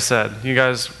 Because like I said, you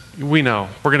guys, we know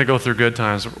we're going to go through good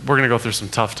times. We're going to go through some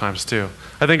tough times too.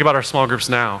 I think about our small groups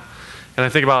now. And I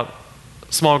think about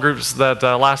small groups that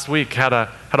last week had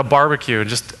a barbecue and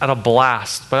just had a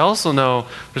blast. But I also know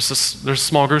there's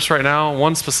small groups right now.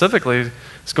 One specifically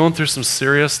is going through some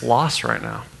serious loss right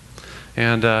now.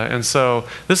 And so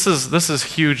this is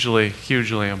hugely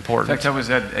important. In fact,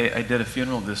 I did a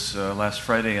funeral this last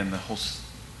Friday, and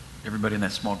the everybody in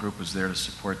that small group was there to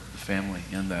support the family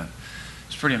in that.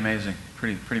 It's pretty amazing,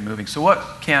 pretty moving. So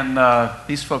what can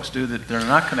these folks do that they're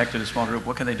not connected to a small group?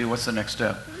 What can they do? What's the next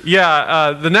step?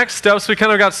 Yeah, the next steps, we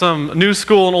kind of got some new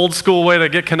school and old school way to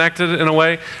get connected in a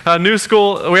way. New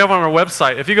school, we have on our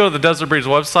website. If you go to the Desert Breeze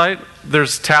website,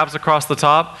 there's tabs across the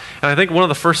top. And I think one of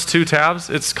the first 2 tabs,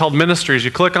 it's called Ministries.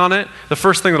 You click on it, the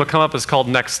first thing that'll come up is called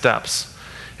Next Steps.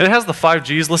 And it has the 5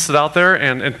 Gs listed out there,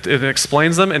 and it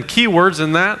explains them. And key words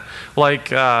in that,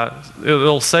 like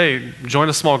it'll say, join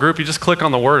a small group. You just click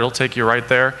on the word, it'll take you right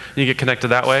there, and you get connected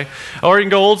that way. Or you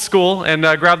can go old school and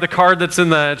grab the card that's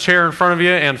in the chair in front of you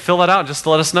and fill that out just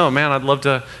to let us know, man, I'd love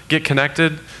to get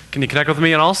connected. Can you connect with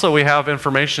me? And also we have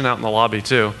information out in the lobby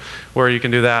too, where you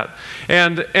can do that.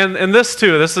 And this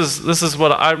too, this is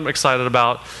what I'm excited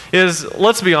about, is,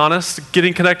 let's be honest,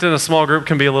 getting connected in a small group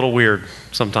can be a little weird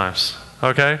sometimes.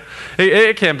 Okay?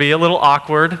 It can be a little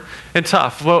awkward and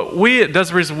tough. But we at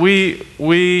Desert Breeze,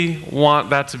 we want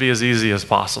that to be as easy as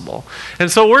possible. And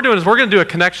so what we're doing is we're going to do a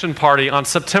connection party on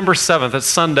September 7th. It's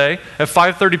Sunday at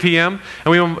 5:30 p.m.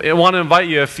 And we want to invite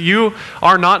you. If you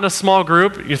are not in a small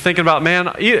group, you're thinking about,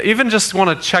 man, you even just want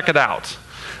to check it out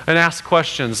and ask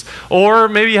questions. Or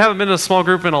maybe you haven't been in a small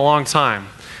group in a long time.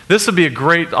 This would be a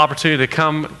great opportunity to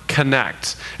come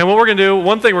connect. And what we're going to do,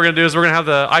 one thing we're going to do is we're going to have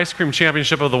the ice cream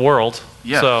championship of the world.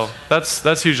 Yes. So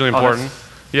that's hugely important.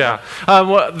 Yeah.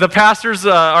 The pastors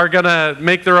are going to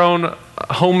make their own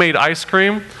homemade ice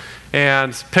cream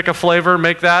and pick a flavor,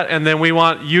 make that, and then we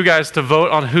want you guys to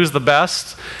vote on who's the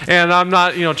best. And I'm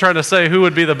not, trying to say who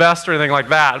would be the best or anything like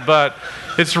that, but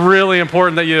it's really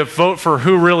important that you vote for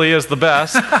who really is the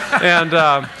best.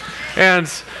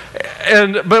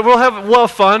 But we'll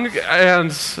have fun,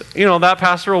 and that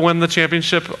pastor will win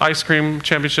the ice cream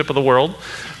championship of the world.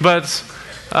 But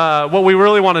what we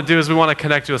really want to do is we want to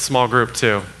connect you with a small group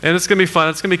too, and it's going to be fun.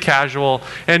 It's going to be casual,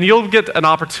 and you'll get an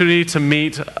opportunity to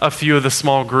meet a few of the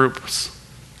small groups,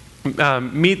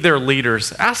 meet their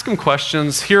leaders, ask them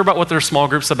questions, hear about what their small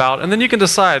group's about, and then you can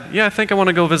decide, I think I want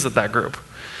to go visit that group.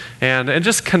 And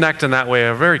just connect in that way,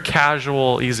 a very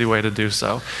casual, easy way to do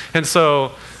so. And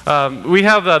so we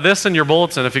have this in your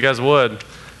bulletin, if you guys would.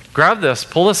 Grab this,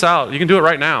 pull this out. You can do it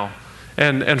right now.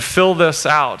 And fill this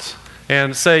out.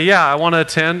 And say, I want to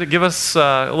attend. Give us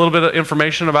a little bit of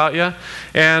information about you.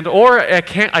 Or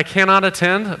I cannot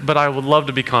attend, but I would love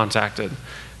to be contacted.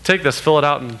 Take this, fill it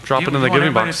out, and drop it in the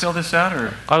giving box. To fill this out?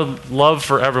 Or? I would love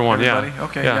for everyone, Everybody?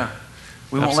 Okay, yeah.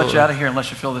 We won't let you out of here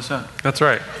unless you fill this out. That's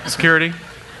right. Security.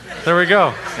 There we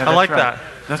go. I like that.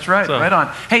 That's right. So. Right on.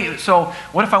 Hey, so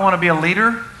what if I want to be a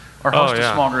leader or host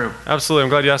a small group? Absolutely. I'm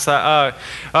glad you asked that.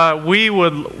 We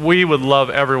would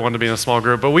love everyone to be in a small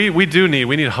group, but we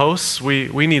need hosts.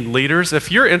 We need leaders.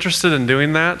 If you're interested in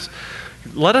doing that,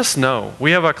 let us know. We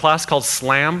have a class called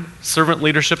SLAM, Servant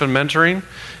Leadership and Mentoring,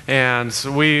 and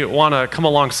we want to come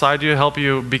alongside you, help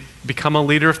you become a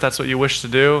leader if that's what you wish to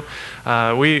do.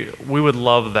 We would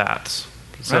love that.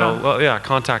 So,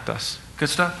 contact us. Good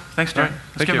stuff. Thanks, Darren. Right.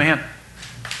 Let's give him a hand.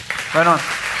 Right on.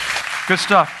 Good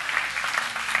stuff.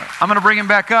 I'm going to bring him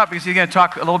back up because he's going to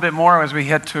talk a little bit more as we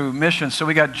head to mission. So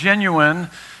we got genuine,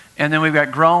 and then we've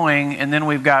got growing, and then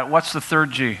we've got, what's the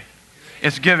third G?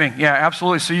 It's giving. Yeah,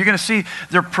 absolutely. So you're going to see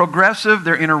they're progressive,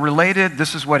 they're interrelated.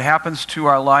 This is what happens to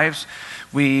our lives.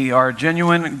 We are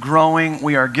genuine, growing,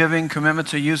 we are giving, commitment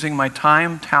to using my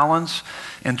time, talents,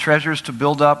 and treasures to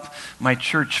build up my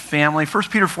church family. 1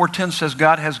 Peter 4:10 says,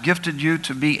 God has gifted you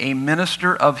to be a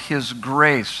minister of His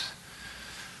grace.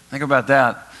 Think about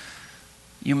that.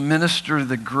 You minister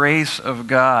the grace of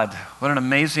God. What an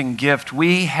amazing gift.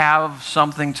 We have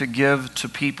something to give to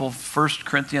people. 1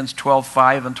 Corinthians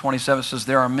 12:5 and 27 says,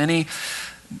 there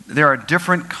are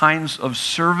different kinds of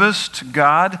service to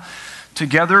God.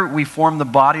 Together, we form the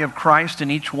body of Christ, and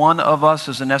each one of us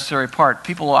is a necessary part.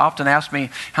 People will often ask me,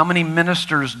 how many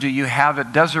ministers do you have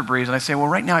at Desert Breeze? And I say, well,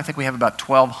 right now I think we have about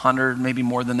 1,200, maybe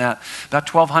more than that,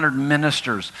 about 1,200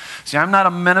 ministers. See, I'm not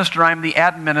a minister, I'm the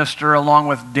administrator along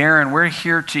with Darren. We're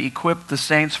here to equip the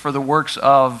saints for the works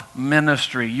of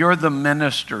ministry. You're the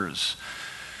ministers.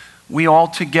 We all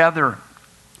together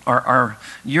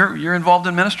you're involved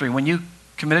in ministry. When you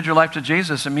committed your life to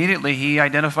Jesus, immediately He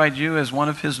identified you as one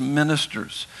of His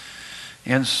ministers.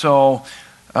 And so,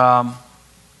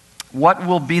 what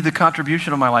will be the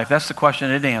contribution of my life? That's the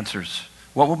question it answers.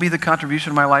 What will be the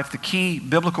contribution of my life? The key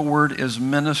biblical word is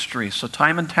ministry. So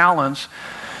time and talents,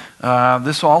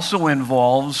 this also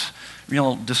involves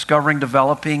discovering,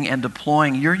 developing, and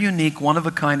deploying your unique,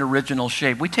 one-of-a-kind original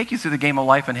shape. We take you through the game of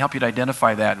life and help you to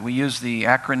identify that. We use the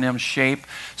acronym SHAPE,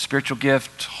 spiritual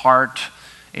gift, heart,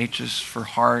 H is for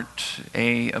heart,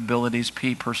 A, abilities,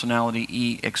 P, personality,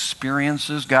 E,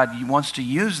 experiences. God wants to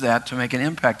use that to make an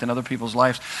impact in other people's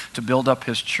lives, to build up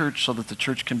his church so that the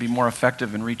church can be more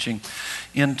effective in reaching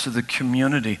into the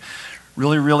community.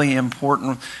 Really, really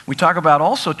important. We talk about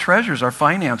also treasures, our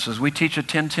finances. We teach a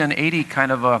 10-10-80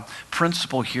 kind of a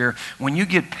principle here. When you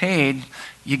get paid,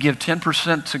 you give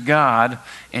 10% to God,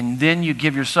 and then you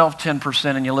give yourself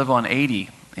 10% and you live on 80.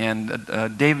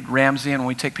 And David Ramsey, and when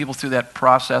we take people through that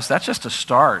process, that's just a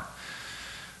start.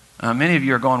 Many of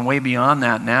you are going way beyond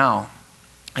that now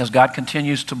as God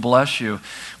continues to bless you.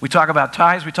 We talk about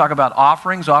tithes, we talk about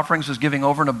offerings. Offerings is giving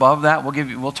over and above that.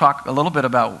 We'll talk a little bit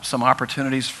about some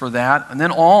opportunities for that. And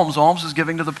then alms. Alms is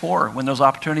giving to the poor. When those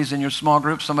opportunities in your small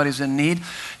group, somebody's in need,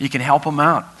 you can help them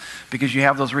out because you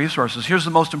have those resources. Here's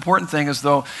the most important thing is,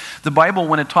 though, the Bible,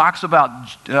 when it talks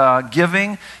about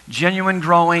giving, genuine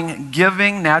growing,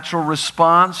 giving, natural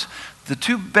response, the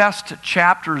two best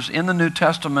chapters in the New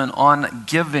Testament on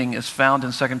giving is found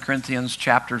in 2 Corinthians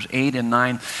chapters 8 and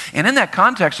 9. And in that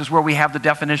context is where we have the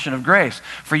definition of grace.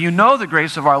 For you know the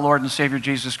grace of our Lord and Savior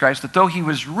Jesus Christ, that though he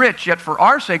was rich, yet for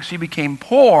our sakes he became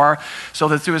poor, so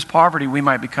that through his poverty we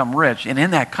might become rich. And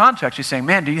in that context, he's saying,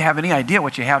 man, do you have any idea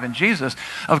what you have in Jesus?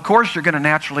 Of course you're going to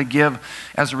naturally give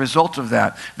as a result of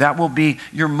that. That will be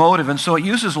your motive. And so it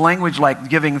uses language like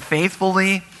giving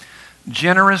faithfully,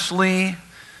 generously,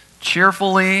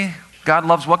 cheerfully. God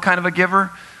loves what kind of a giver?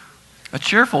 A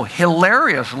cheerful,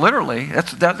 hilarious, literally.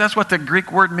 That's what the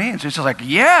Greek word means. It's just like,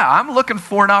 yeah, I'm looking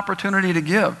for an opportunity to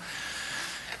give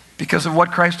because of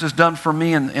what Christ has done for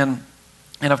me. And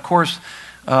of course,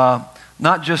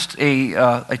 not just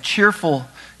a cheerful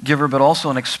giver, but also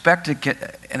an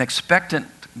expectant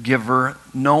giver,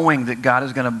 knowing that God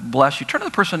is going to bless you. Turn to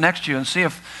the person next to you and see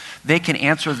if they can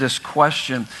answer this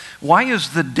question. Why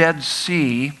is the Dead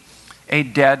Sea a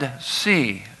Dead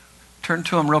Sea? Turn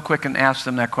to them real quick and ask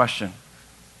them that question.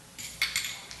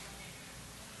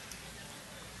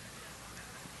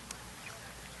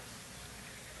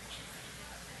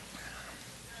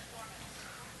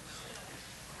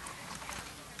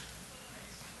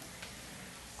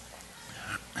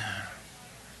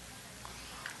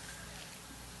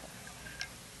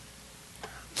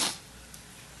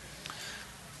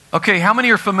 Okay, how many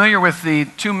are familiar with the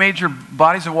two major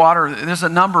bodies of water? There's a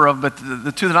number of, but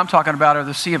the two that I'm talking about are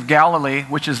the Sea of Galilee,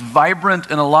 which is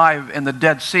vibrant and alive, and the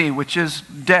Dead Sea, which is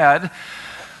dead,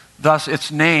 thus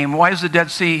its name. Why is the Dead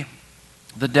Sea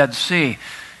the Dead Sea?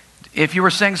 If you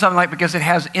were saying something like, because it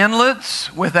has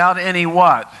inlets without any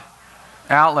what?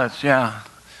 Outlets, yeah.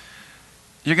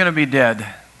 You're going to be dead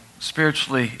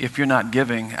spiritually if you're not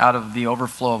giving out of the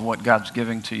overflow of what God's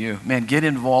giving to you. Man, get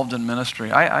involved in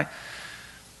ministry.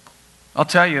 I'll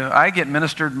tell you, I get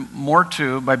ministered more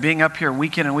to by being up here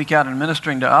week in and week out and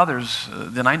ministering to others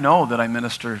than I know that I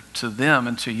minister to them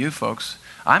and to you folks.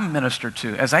 I'm ministered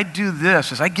to. As I do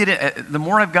this, as I get it, the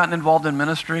more I've gotten involved in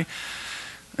ministry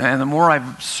and the more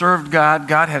I've served God,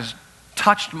 God has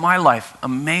touched my life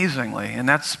amazingly. And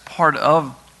that's part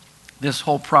of this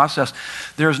whole process.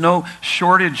 There's no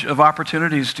shortage of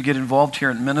opportunities to get involved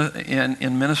here in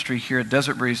ministry here at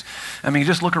Desert Breeze. I mean,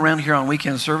 just look around here on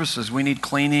weekend services. We need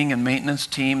cleaning and maintenance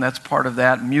team. That's part of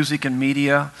that. Music and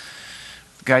media.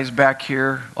 The guys back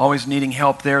here always needing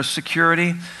help there.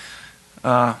 Security.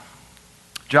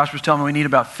 Josh was telling me we need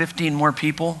about 15 more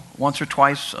people once or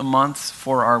twice a month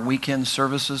for our weekend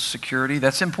services. Security.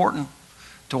 That's important.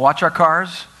 To watch our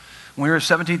cars. When we were at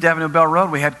 17th Avenue Bell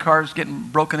Road, we had cars getting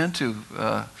broken into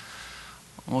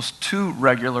almost too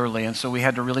regularly, and so we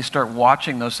had to really start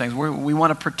watching those things. We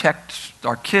want to protect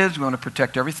our kids. We want to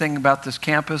protect everything about this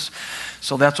campus,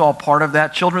 so that's all part of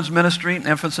that. Children's ministry,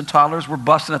 infants and toddlers, we're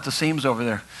busting at the seams over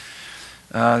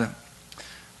there.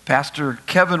 Pastor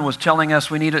Kevin was telling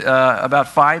us we need about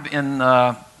 5 in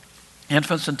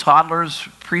infants and toddlers,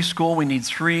 preschool, we need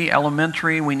 3,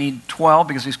 elementary, we need 12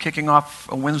 because he's kicking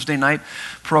off a Wednesday night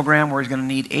program where he's going to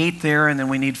need 8 there, and then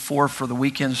we need 4 for the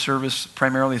weekend service,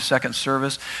 primarily the second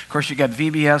service. Of course, you got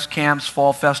VBS camps,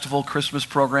 fall festival, Christmas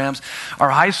programs. Our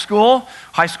high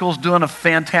school's doing a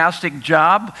fantastic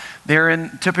job. They're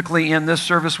typically in this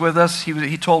service with us.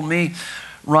 He told me,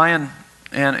 Ryan,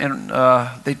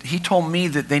 he told me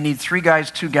that they need 3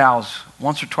 guys, 2 gals,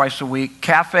 once or twice a week.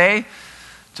 Cafe,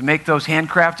 to make those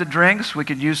handcrafted drinks. We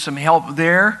could use some help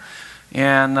there.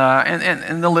 And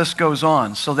the list goes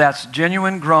on. So that's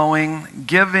genuine growing,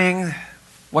 giving.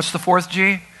 What's the 4th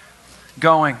G?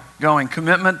 Going.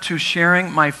 Commitment to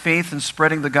sharing my faith and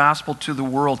spreading the gospel to the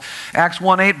world. Acts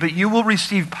 1:8, but you will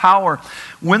receive power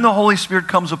when the Holy Spirit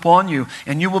comes upon you,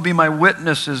 and you will be my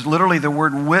witnesses. Literally, the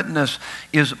word witness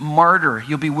is martyr.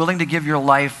 You'll be willing to give your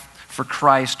life for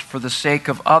Christ for the sake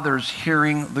of others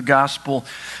hearing the gospel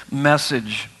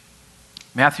message.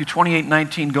 Matthew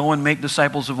 28:19, go and make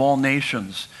disciples of all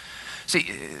nations.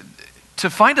 See, to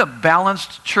find a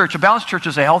balanced church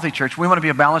is a healthy church. We want to be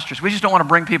a balanced church. We just don't want to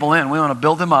bring people in. We want to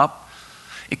build them up,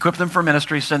 equip them for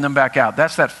ministry, send them back out.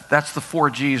 That's the 4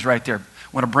 G's right there. We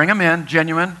want to bring them in,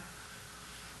 genuine,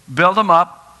 build them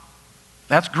up,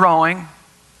 that's growing,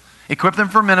 equip them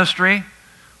for ministry,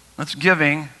 that's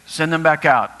giving, send them back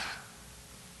out.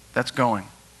 That's going.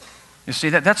 You see,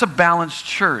 that's a balanced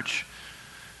church.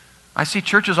 I see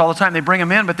churches all the time, they bring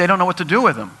them in, but they don't know what to do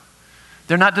with them.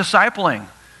 They're not discipling.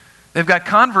 They've got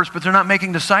converts, but they're not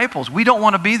making disciples. We don't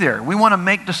want to be there. We want to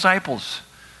make disciples.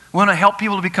 We want to help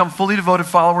people to become fully devoted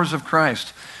followers of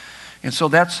Christ. And so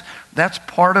that's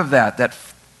part of that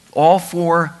all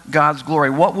for God's glory.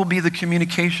 What will be the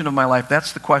communication of my life?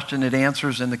 That's the question it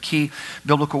answers, and the key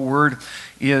biblical word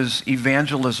is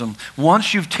evangelism.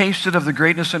 Once you've tasted of the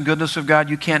greatness and goodness of God,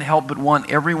 you can't help but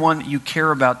want everyone you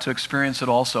care about to experience it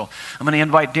also. I'm going to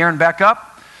invite Darren back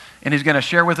up, and he's going to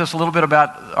share with us a little bit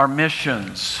about our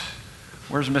missions.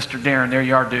 Where's Mr. Darren? There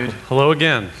you are, dude. Hello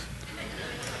again.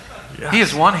 Yes. He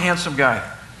is one handsome guy.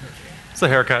 It's a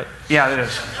haircut. Yeah, it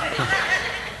is.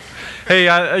 Hey,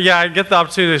 I get the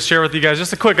opportunity to share with you guys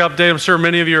just a quick update. I'm sure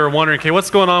many of you are wondering, okay, what's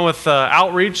going on with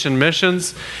outreach and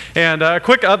missions? And a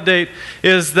quick update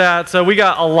is that we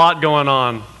got a lot going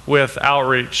on with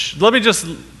outreach. Let me just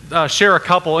share a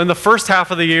couple. In the first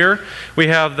half of the year, we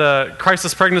have the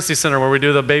Crisis Pregnancy Center where we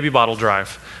do the baby bottle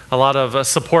drive. A lot of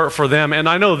support for them. And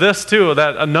I know this too,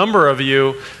 that a number of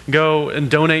you go and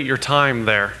donate your time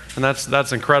there. And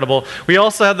that's incredible. We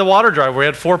also had the water drive. We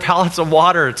had 4 pallets of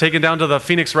water taken down to the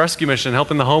Phoenix Rescue Mission,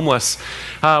 helping the homeless.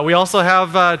 We also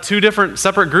have 2 different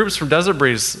separate groups from Desert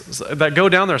Breeze that go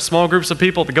down there, small groups of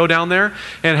people that go down there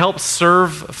and help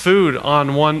serve food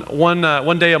on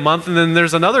one day a month. And then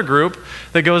there's another group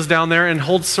that goes down there and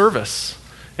holds service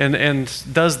and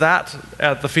does that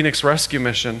at the Phoenix Rescue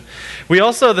Mission. We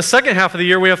also, the second half of the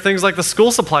year, we have things like the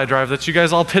school supply drive that you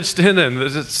guys all pitched in, and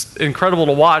it's incredible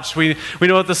to watch. We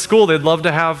know at the school they'd love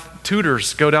to have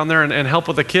tutors go down there and help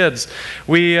with the kids.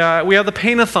 We have the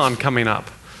paint-a-thon coming up.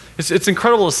 It's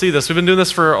incredible to see this. We've been doing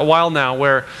this for a while now,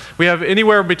 where we have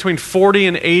anywhere between 40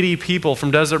 and 80 people from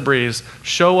Desert Breeze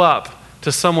show up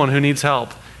to someone who needs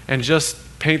help and just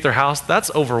paint their house.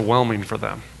 That's overwhelming for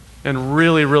them. And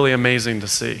really, really amazing to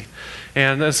see.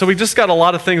 And so we just got a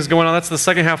lot of things going on. That's the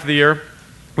second half of the year.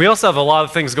 We also have a lot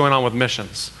of things going on with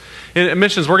missions. In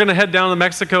missions, we're going to head down to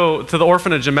Mexico, to the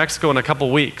orphanage in Mexico in a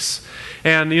couple weeks.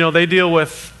 And, they deal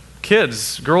with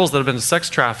kids, girls that have been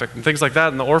sex trafficked and things like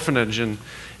that in the orphanage.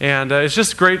 And it's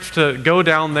just great to go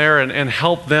down there and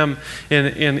help them in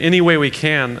any way we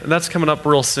can. And that's coming up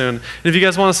real soon. And if you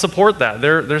guys want to support that,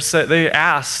 they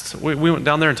asked, we went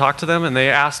down there and talked to them, and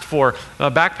they asked for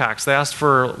backpacks. They asked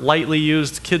for lightly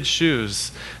used kids'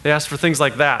 shoes. They asked for things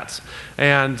like that.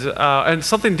 And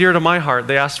something dear to my heart,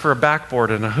 they asked for a backboard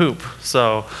and a hoop.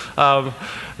 So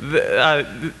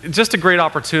just a great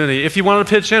opportunity. If you want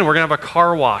to pitch in, we're going to have a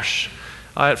car wash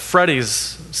at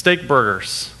Freddy's Steak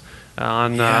Burgers.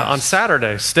 On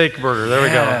Saturday, steak burger. There we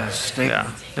go. Steak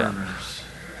burgers.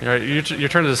 You're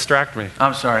trying to distract me.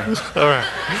 I'm sorry. All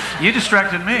right. You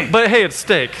distracted me. But hey, it's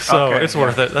steak, so okay, it's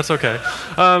worth it. That's okay.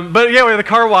 But yeah, we have the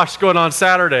car wash going on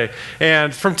Saturday,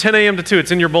 and from 10 a.m. to 2, it's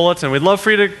in your bulletin. We'd love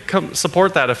for you to come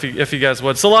support that if you guys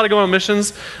would. So a lot of going on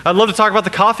missions. I'd love to talk about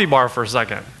the coffee bar for a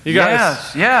second. You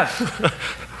guys. Yes.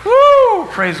 Woo!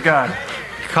 Praise God.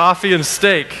 Coffee and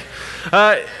steak.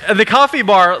 The coffee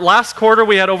bar, last quarter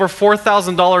we had over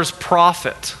 $4,000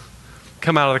 profit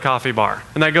come out of the coffee bar.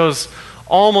 And that goes,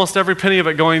 almost every penny of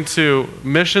it going to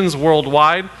missions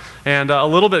worldwide, and a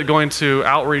little bit going to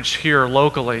outreach here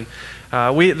locally.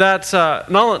 On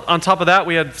top of that,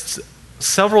 we had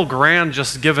several grand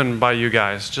just given by you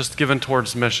guys, just given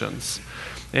towards missions.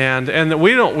 And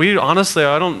honestly,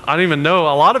 I don't even know,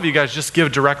 a lot of you guys just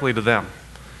give directly to them.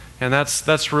 And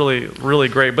that's really, really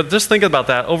great. But just think about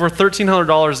that. Over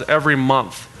 $1,300 every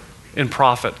month in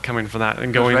profit coming from that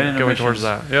and going towards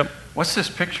that. Yep. What's this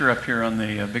picture up here on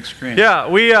the big screen? Yeah,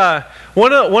 we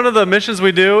one of the missions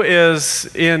we do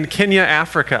is in Kenya,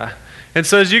 Africa. And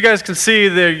so as you guys can see,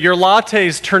 your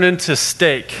lattes turn into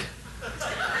steak.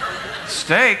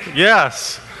 Steak?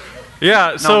 Yes.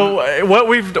 Yeah, so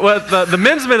the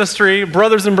men's ministry,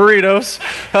 Brothers and Burritos,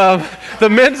 the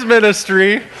men's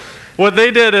ministry, what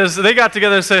they did is they got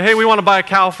together and said, hey, we want to buy a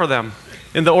cow for them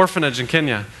in the orphanage in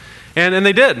Kenya. And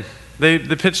they did. They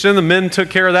pitched in, the men took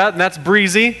care of that, and that's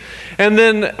breezy. And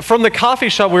then from the coffee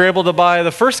shop, we were able to buy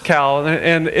the first cow,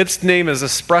 and its name is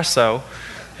Espresso.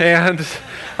 And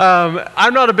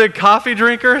I'm not a big coffee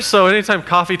drinker, so anytime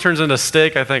coffee turns into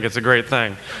steak, I think it's a great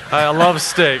thing. I love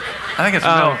steak. I think it's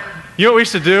milk. You know what we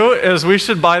should do is we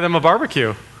should buy them a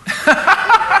barbecue.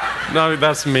 No,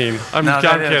 that's mean. I'm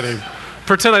kidding.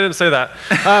 Pretend I didn't say that.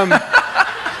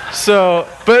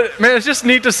 But man, it's just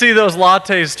neat to see those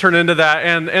lattes turn into that.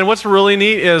 And what's really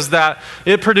neat is that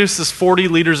it produces 40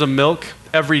 liters of milk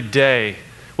every day,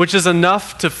 which is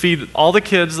enough to feed all the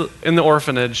kids in the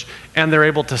orphanage, and they're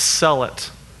able to sell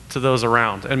it to those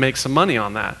around and make some money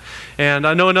on that. And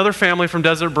I know another family from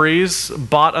Desert Breeze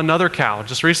bought another cow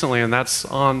just recently, and that's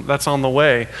on the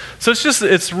way. So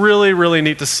it's really, really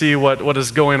neat to see what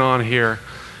is going on here.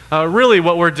 Really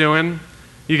what we're doing,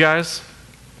 you guys,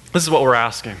 this is what we're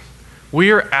asking.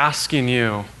 We are asking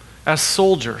you as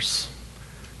soldiers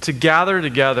to gather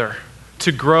together,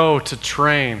 to grow, to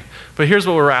train. But here's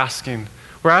what we're asking.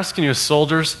 We're asking you as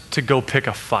soldiers to go pick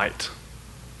a fight.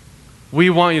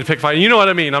 We want you to pick a fight. And you know what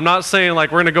I mean. I'm not saying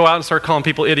like we're going to go out and start calling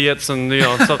people idiots and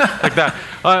stuff like that.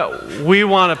 We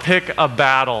want to pick a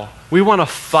battle. We want to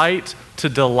fight to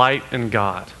delight in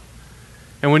God.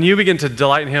 And when you begin to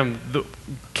delight in Him, the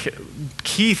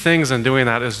key things in doing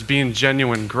that is being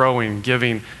genuine, growing,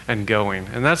 giving, and going.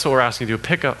 And that's what we're asking you to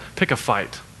do. Pick a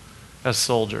fight as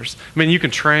soldiers. I mean, you can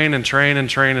train and train and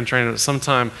train and train. At some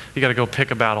time, you got to go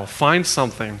pick a battle. Find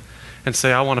something and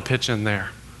say, I want to pitch in there.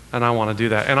 And I want to do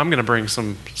that. And I'm going to bring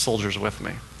some soldiers with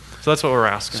me. So that's what we're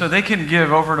asking. So they can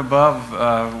give over and above.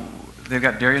 They've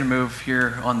got Dare You to Move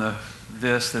here on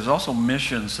this. There's also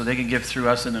missions, so they can give through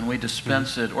us and then we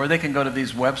dispense it. Or they can go to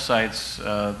these websites,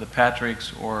 the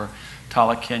Patrick's or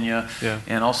Tala Kenya,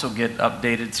 and also get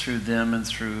updated through them and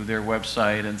through their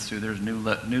website and through their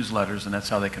newsletters, and that's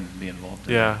how they can be involved.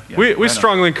 We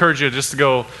strongly encourage you just to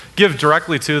go give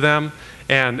directly to them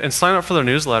and sign up for their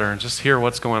newsletter and just hear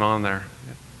what's going on there.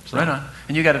 So. Right on.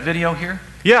 And you got a video here?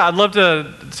 Yeah, I'd love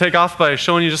to take off by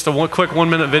showing you just a quick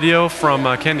 1-minute video from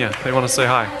Kenya. They want to say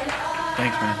hi.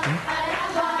 Thanks, man.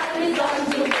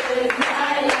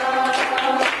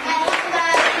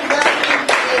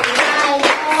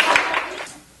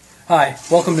 Hi,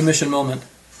 welcome to Mission Moment.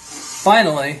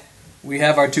 Finally, we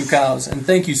have our 2 cows, and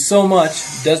thank you so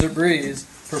much, Desert Breeze,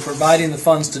 for providing the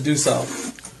funds to do so.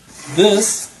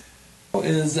 This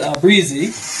is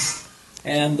Breezy,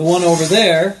 and the one over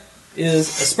there is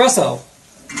Espresso.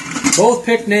 Both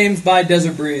picked names by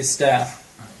Desert Breeze staff.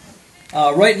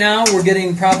 Right now, we're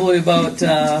getting probably about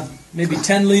maybe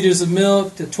 10 liters of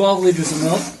milk to 12 liters of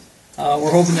milk.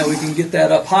 We're hoping that we can get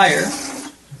that up higher.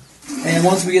 And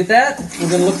once we get that, we're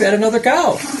going to look at another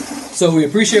cow. So we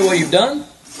appreciate what you've done,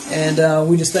 and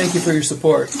we just thank you for your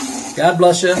support. God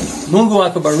bless you. Mungu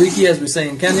akubariki, as we say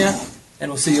in Kenya,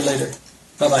 and we'll see you later.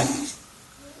 Bye-bye.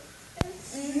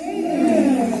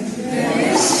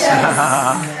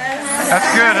 That's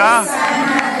good, huh?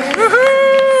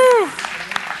 Woo-hoo!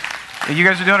 You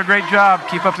guys are doing a great job.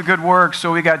 Keep up the good work.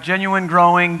 So we got genuine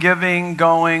growing, giving,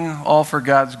 going, all for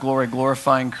God's glory,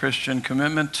 glorifying Christian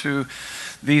commitment to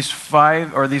these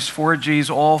 4 G's,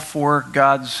 all for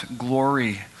God's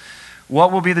glory.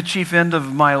 What will be the chief end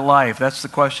of my life? That's the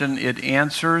question it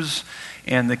answers.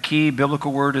 And the key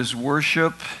biblical word is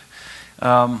worship.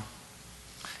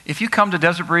 If you come to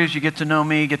Desert Breeze, you get to know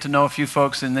me, get to know a few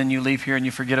folks, and then you leave here and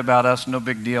you forget about us, no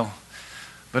big deal.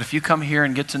 But if you come here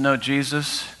and get to know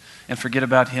Jesus and forget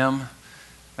about Him,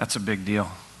 that's a big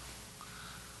deal.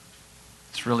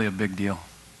 It's really a big deal.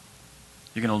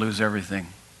 You're going to lose everything.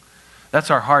 That's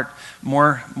our heart.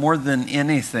 More than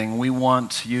anything, we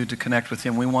want you to connect with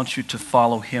Him. We want you to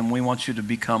follow Him. We want you to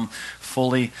become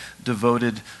fully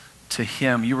devoted to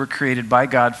Him. You were created by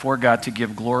God, for God, to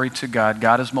give glory to God.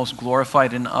 God is most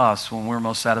glorified in us when we're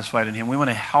most satisfied in Him. We want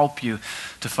to help you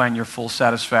to find your full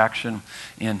satisfaction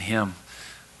in Him.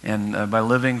 And by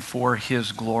living for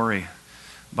His glory,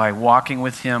 by walking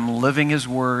with Him, living His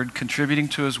Word, contributing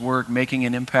to His work, making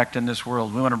an impact in this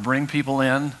world. We want to bring people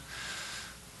in,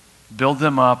 build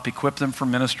them up, equip them for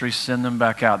ministry, send them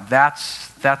back out.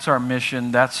 That's our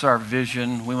mission. That's our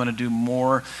vision. We want to do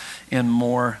more and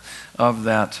more of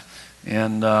that.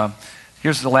 And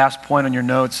here's the last point on your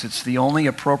notes. It's the only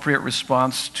appropriate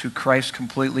response to Christ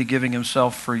completely giving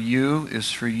Himself for you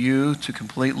is for you to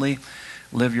completely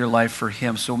live your life for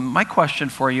Him. So my question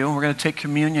for you, we're going to take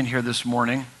communion here this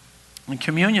morning. And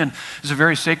communion is a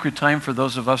very sacred time for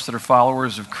those of us that are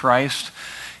followers of Christ.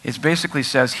 It basically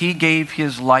says He gave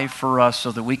His life for us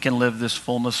so that we can live this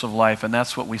fullness of life, and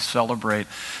that's what we celebrate.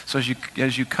 So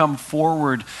as you come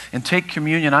forward and take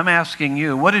communion, I'm asking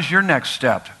you, what is your next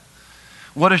step?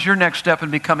 What is your next step in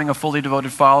becoming a fully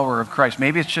devoted follower of Christ?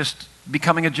 Maybe it's just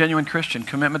becoming a genuine Christian,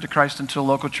 commitment to Christ into a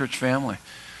local church family.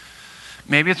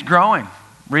 Maybe it's growing.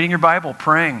 reading your Bible,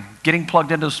 praying, getting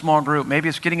plugged into a small group. Maybe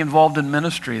it's getting involved in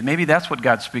ministry. Maybe that's what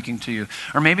God's speaking to you.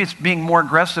 Or maybe it's being more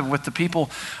aggressive with the people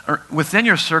within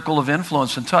your circle of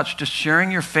influence and touch, just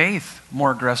sharing your faith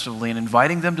more aggressively and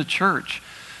inviting them to church.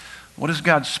 What is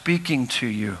God speaking to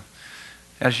you?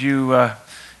 As you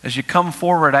come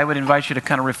forward, I would invite you to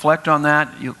kind of reflect on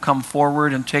that. You come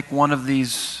forward and take one of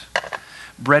these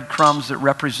breadcrumbs that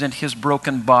represent his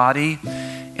broken body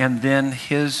and then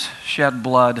his shed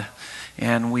blood,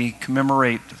 and we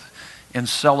commemorate and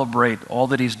celebrate all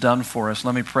that he's done for us.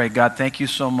 Let me pray. God, thank you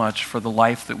so much for the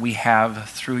life that we have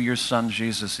through your son,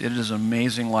 Jesus. It is an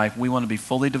amazing life. We want to be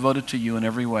fully devoted to you in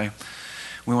every way.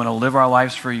 We want to live our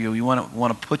lives for you. We want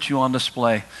to put you on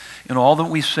display. In all that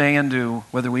we say and do,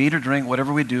 whether we eat or drink,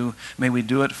 whatever we do, may we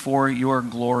do it for your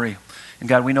glory. And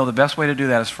God, we know the best way to do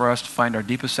that is for us to find our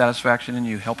deepest satisfaction in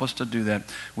you. Help us to do that,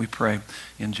 we pray.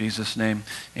 In Jesus' name,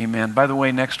 amen. By the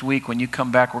way, next week when you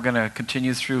come back, we're going to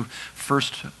continue through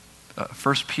First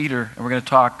Peter, and we're going to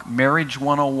talk Marriage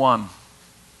 101.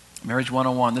 Marriage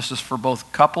 101. This is for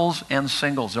both couples and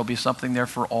singles. There'll be something there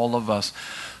for all of us.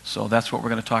 So that's what we're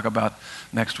going to talk about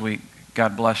next week.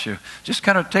 God bless you. Just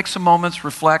kind of take some moments,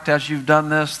 reflect as you've done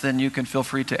this, then you can feel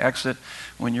free to exit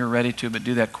when you're ready to, but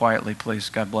do that quietly, please.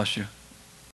 God bless you.